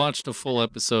never watched a full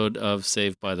episode of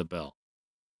Saved by the Bell.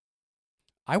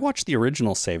 I watched the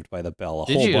original Saved by the Bell a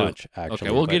whole bunch, actually. Okay,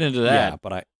 we'll get into that. Yeah,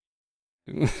 but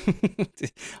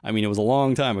I mean, it was a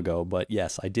long time ago, but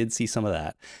yes, I did see some of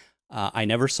that. I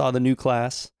never saw The New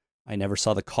Class. I never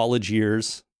saw The College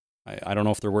Years. I don't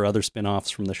know if there were other spin-offs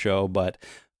from the show, but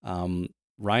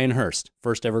Ryan Hurst,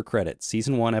 first ever credit,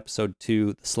 season 1, episode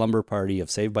 2, The Slumber Party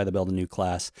of Saved by the Bell, The New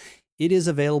Class. It is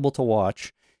available to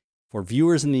watch for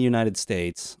viewers in the United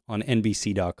States on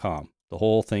NBC.com. The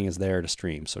whole thing is there to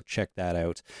stream, so check that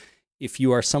out. If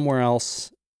you are somewhere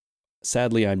else,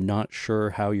 sadly, I'm not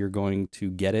sure how you're going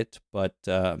to get it, but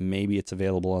maybe it's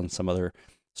available on some other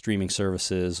streaming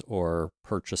services or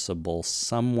purchasable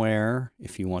somewhere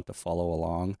if you want to follow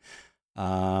along.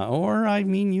 Or,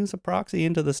 use a proxy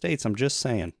into the States. I'm just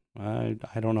saying. I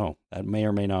don't know. That may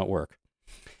or may not work.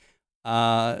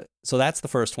 So that's the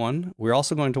first one. We're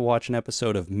also going to watch an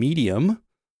episode of Medium,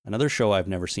 another show I've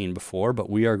never seen before, but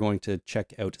we are going to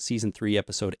check out season 3,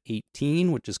 episode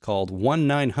 18, which is called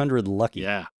 1-900 Lucky.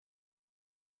 Yeah.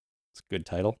 It's a good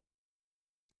title.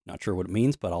 Not sure what it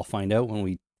means, but I'll find out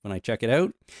when I check it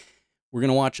out. We're going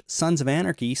to watch Sons of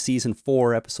Anarchy, season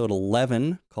 4, episode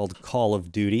 11, called Call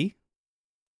of Duty.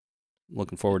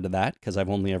 Looking forward to that because I've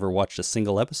only ever watched a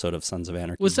single episode of Sons of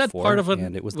Anarchy. Was that before, part of a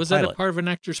and it was that a part of an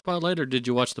actor spotlight, or did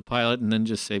you watch the pilot and then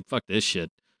just say fuck this shit?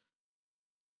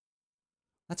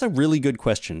 That's a really good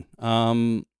question.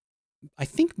 I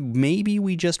think maybe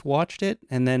we just watched it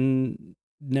and then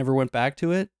never went back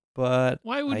to it. But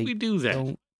why would we do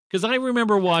that? Because I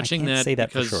remember watching that. Say that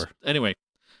because, for sure. Anyway,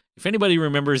 if anybody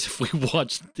remembers if we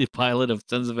watched the pilot of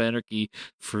Sons of Anarchy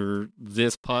for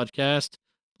this podcast,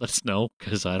 let us know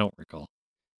because I don't recall.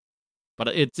 But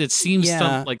it seems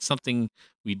like something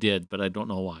we did, but I don't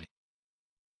know why.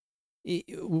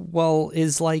 Well,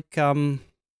 is like I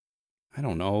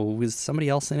don't know. Was somebody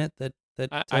else in it that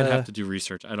I'd have to do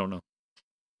research. I don't know.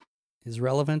 Is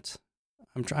relevant?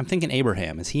 I'm thinking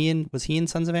Abraham. Was he in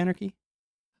Sons of Anarchy?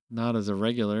 Not as a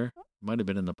regular. Might have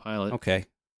been in the pilot. Okay.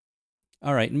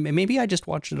 All right. Maybe I just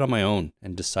watched it on my own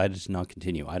and decided to not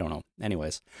continue. I don't know.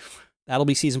 Anyways, that'll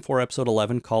be season 4, episode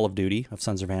 11, Call of Duty of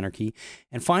Sons of Anarchy.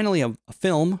 And finally, a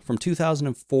film from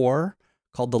 2004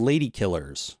 called The Lady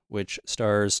Killers, which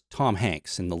stars Tom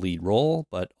Hanks in the lead role,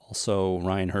 but also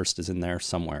Ryan Hurst is in there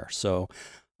somewhere. So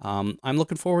I'm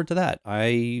looking forward to that.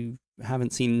 I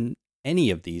haven't seen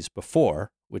any of these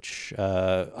before, which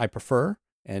I prefer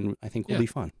and I think will be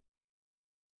fun.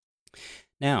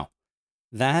 Now,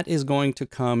 that is going to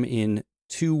come in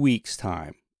 2 weeks'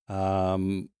 time,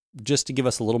 just to give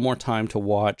us a little more time to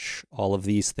watch all of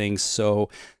these things. So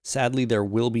sadly, there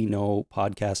will be no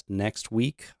podcast next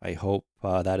week. I hope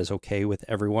that is okay with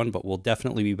everyone, but we'll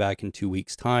definitely be back in 2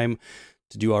 weeks' time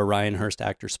to do our Ryan Hurst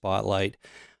Actor Spotlight.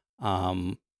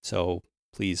 So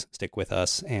please stick with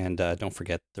us, and don't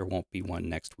forget there won't be one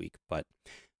next week. But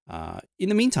in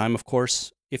the meantime, of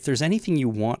course, if there's anything you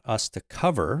want us to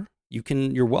cover,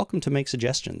 you're welcome to make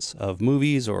suggestions of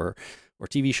movies or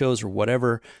TV shows or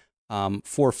whatever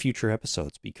for future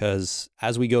episodes, because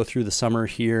as we go through the summer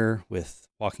here with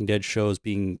Walking Dead shows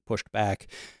being pushed back,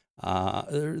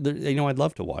 I'd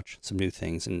love to watch some new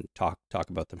things and talk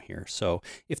about them here. So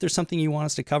if there's something you want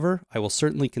us to cover, I will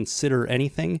certainly consider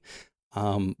anything,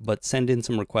 but send in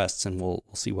some requests and we'll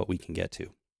see what we can get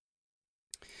to.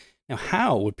 Now,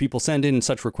 how would people send in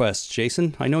such requests,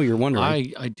 Jason? I know you're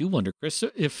wondering. I do wonder, Chris.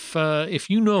 If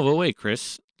you know of a way,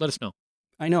 Chris, let us know.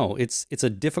 I know it's a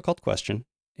difficult question,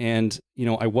 and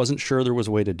I wasn't sure there was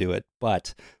a way to do it,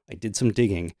 but I did some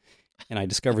digging, and I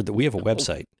discovered that we have a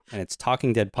website, and it's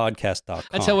talkingdeadpodcast.com.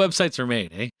 That's how websites are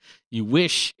made, eh? You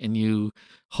wish and you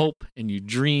hope and you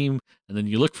dream, and then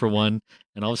you look for one,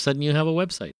 and all of a sudden you have a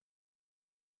website.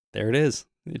 There it is.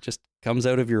 It just comes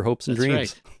out of your hopes and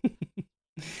dreams. Right.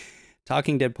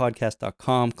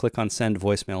 TalkingDeadPodcast.com. Click on send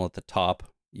voicemail at the top.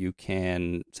 You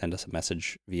can send us a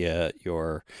message via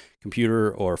your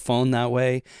computer or phone that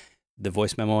way. The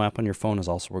voice memo app on your phone is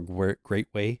also a great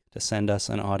way to send us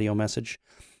an audio message.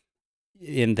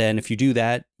 And then if you do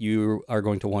that, you are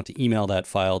going to want to email that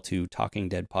file to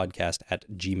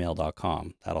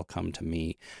talkingdeadpodcast@gmail.com. That'll come to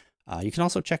me. You can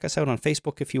also check us out on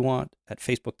Facebook if you want at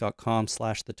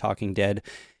facebook.com/thetalkingdead.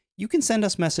 You can send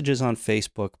us messages on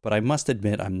Facebook, but I must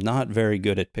admit I'm not very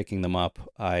good at picking them up.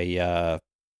 I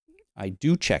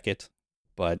do check it,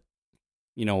 but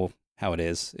you know how it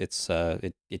is.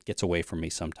 It gets away from me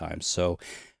sometimes. So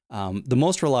the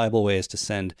most reliable way is to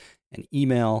send an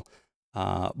email,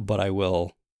 but I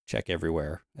will check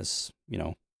everywhere as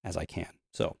I can.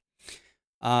 So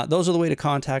those are the way to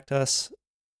contact us.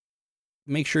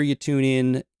 Make sure you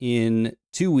tune in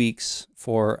 2 weeks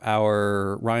for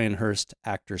our Ryan Hurst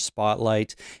Actor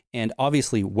Spotlight. And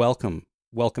obviously, welcome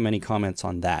any comments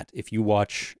on that. If you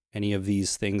watch any of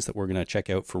these things that we're going to check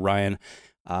out for Ryan,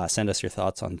 send us your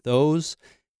thoughts on those.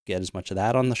 Get as much of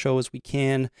that on the show as we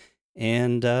can.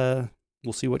 And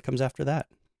we'll see what comes after that.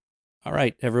 All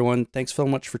right, everyone. Thanks so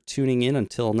much for tuning in.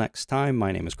 Until next time,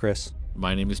 my name is Chris.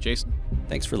 My name is Jason.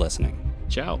 Thanks for listening.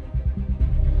 Ciao.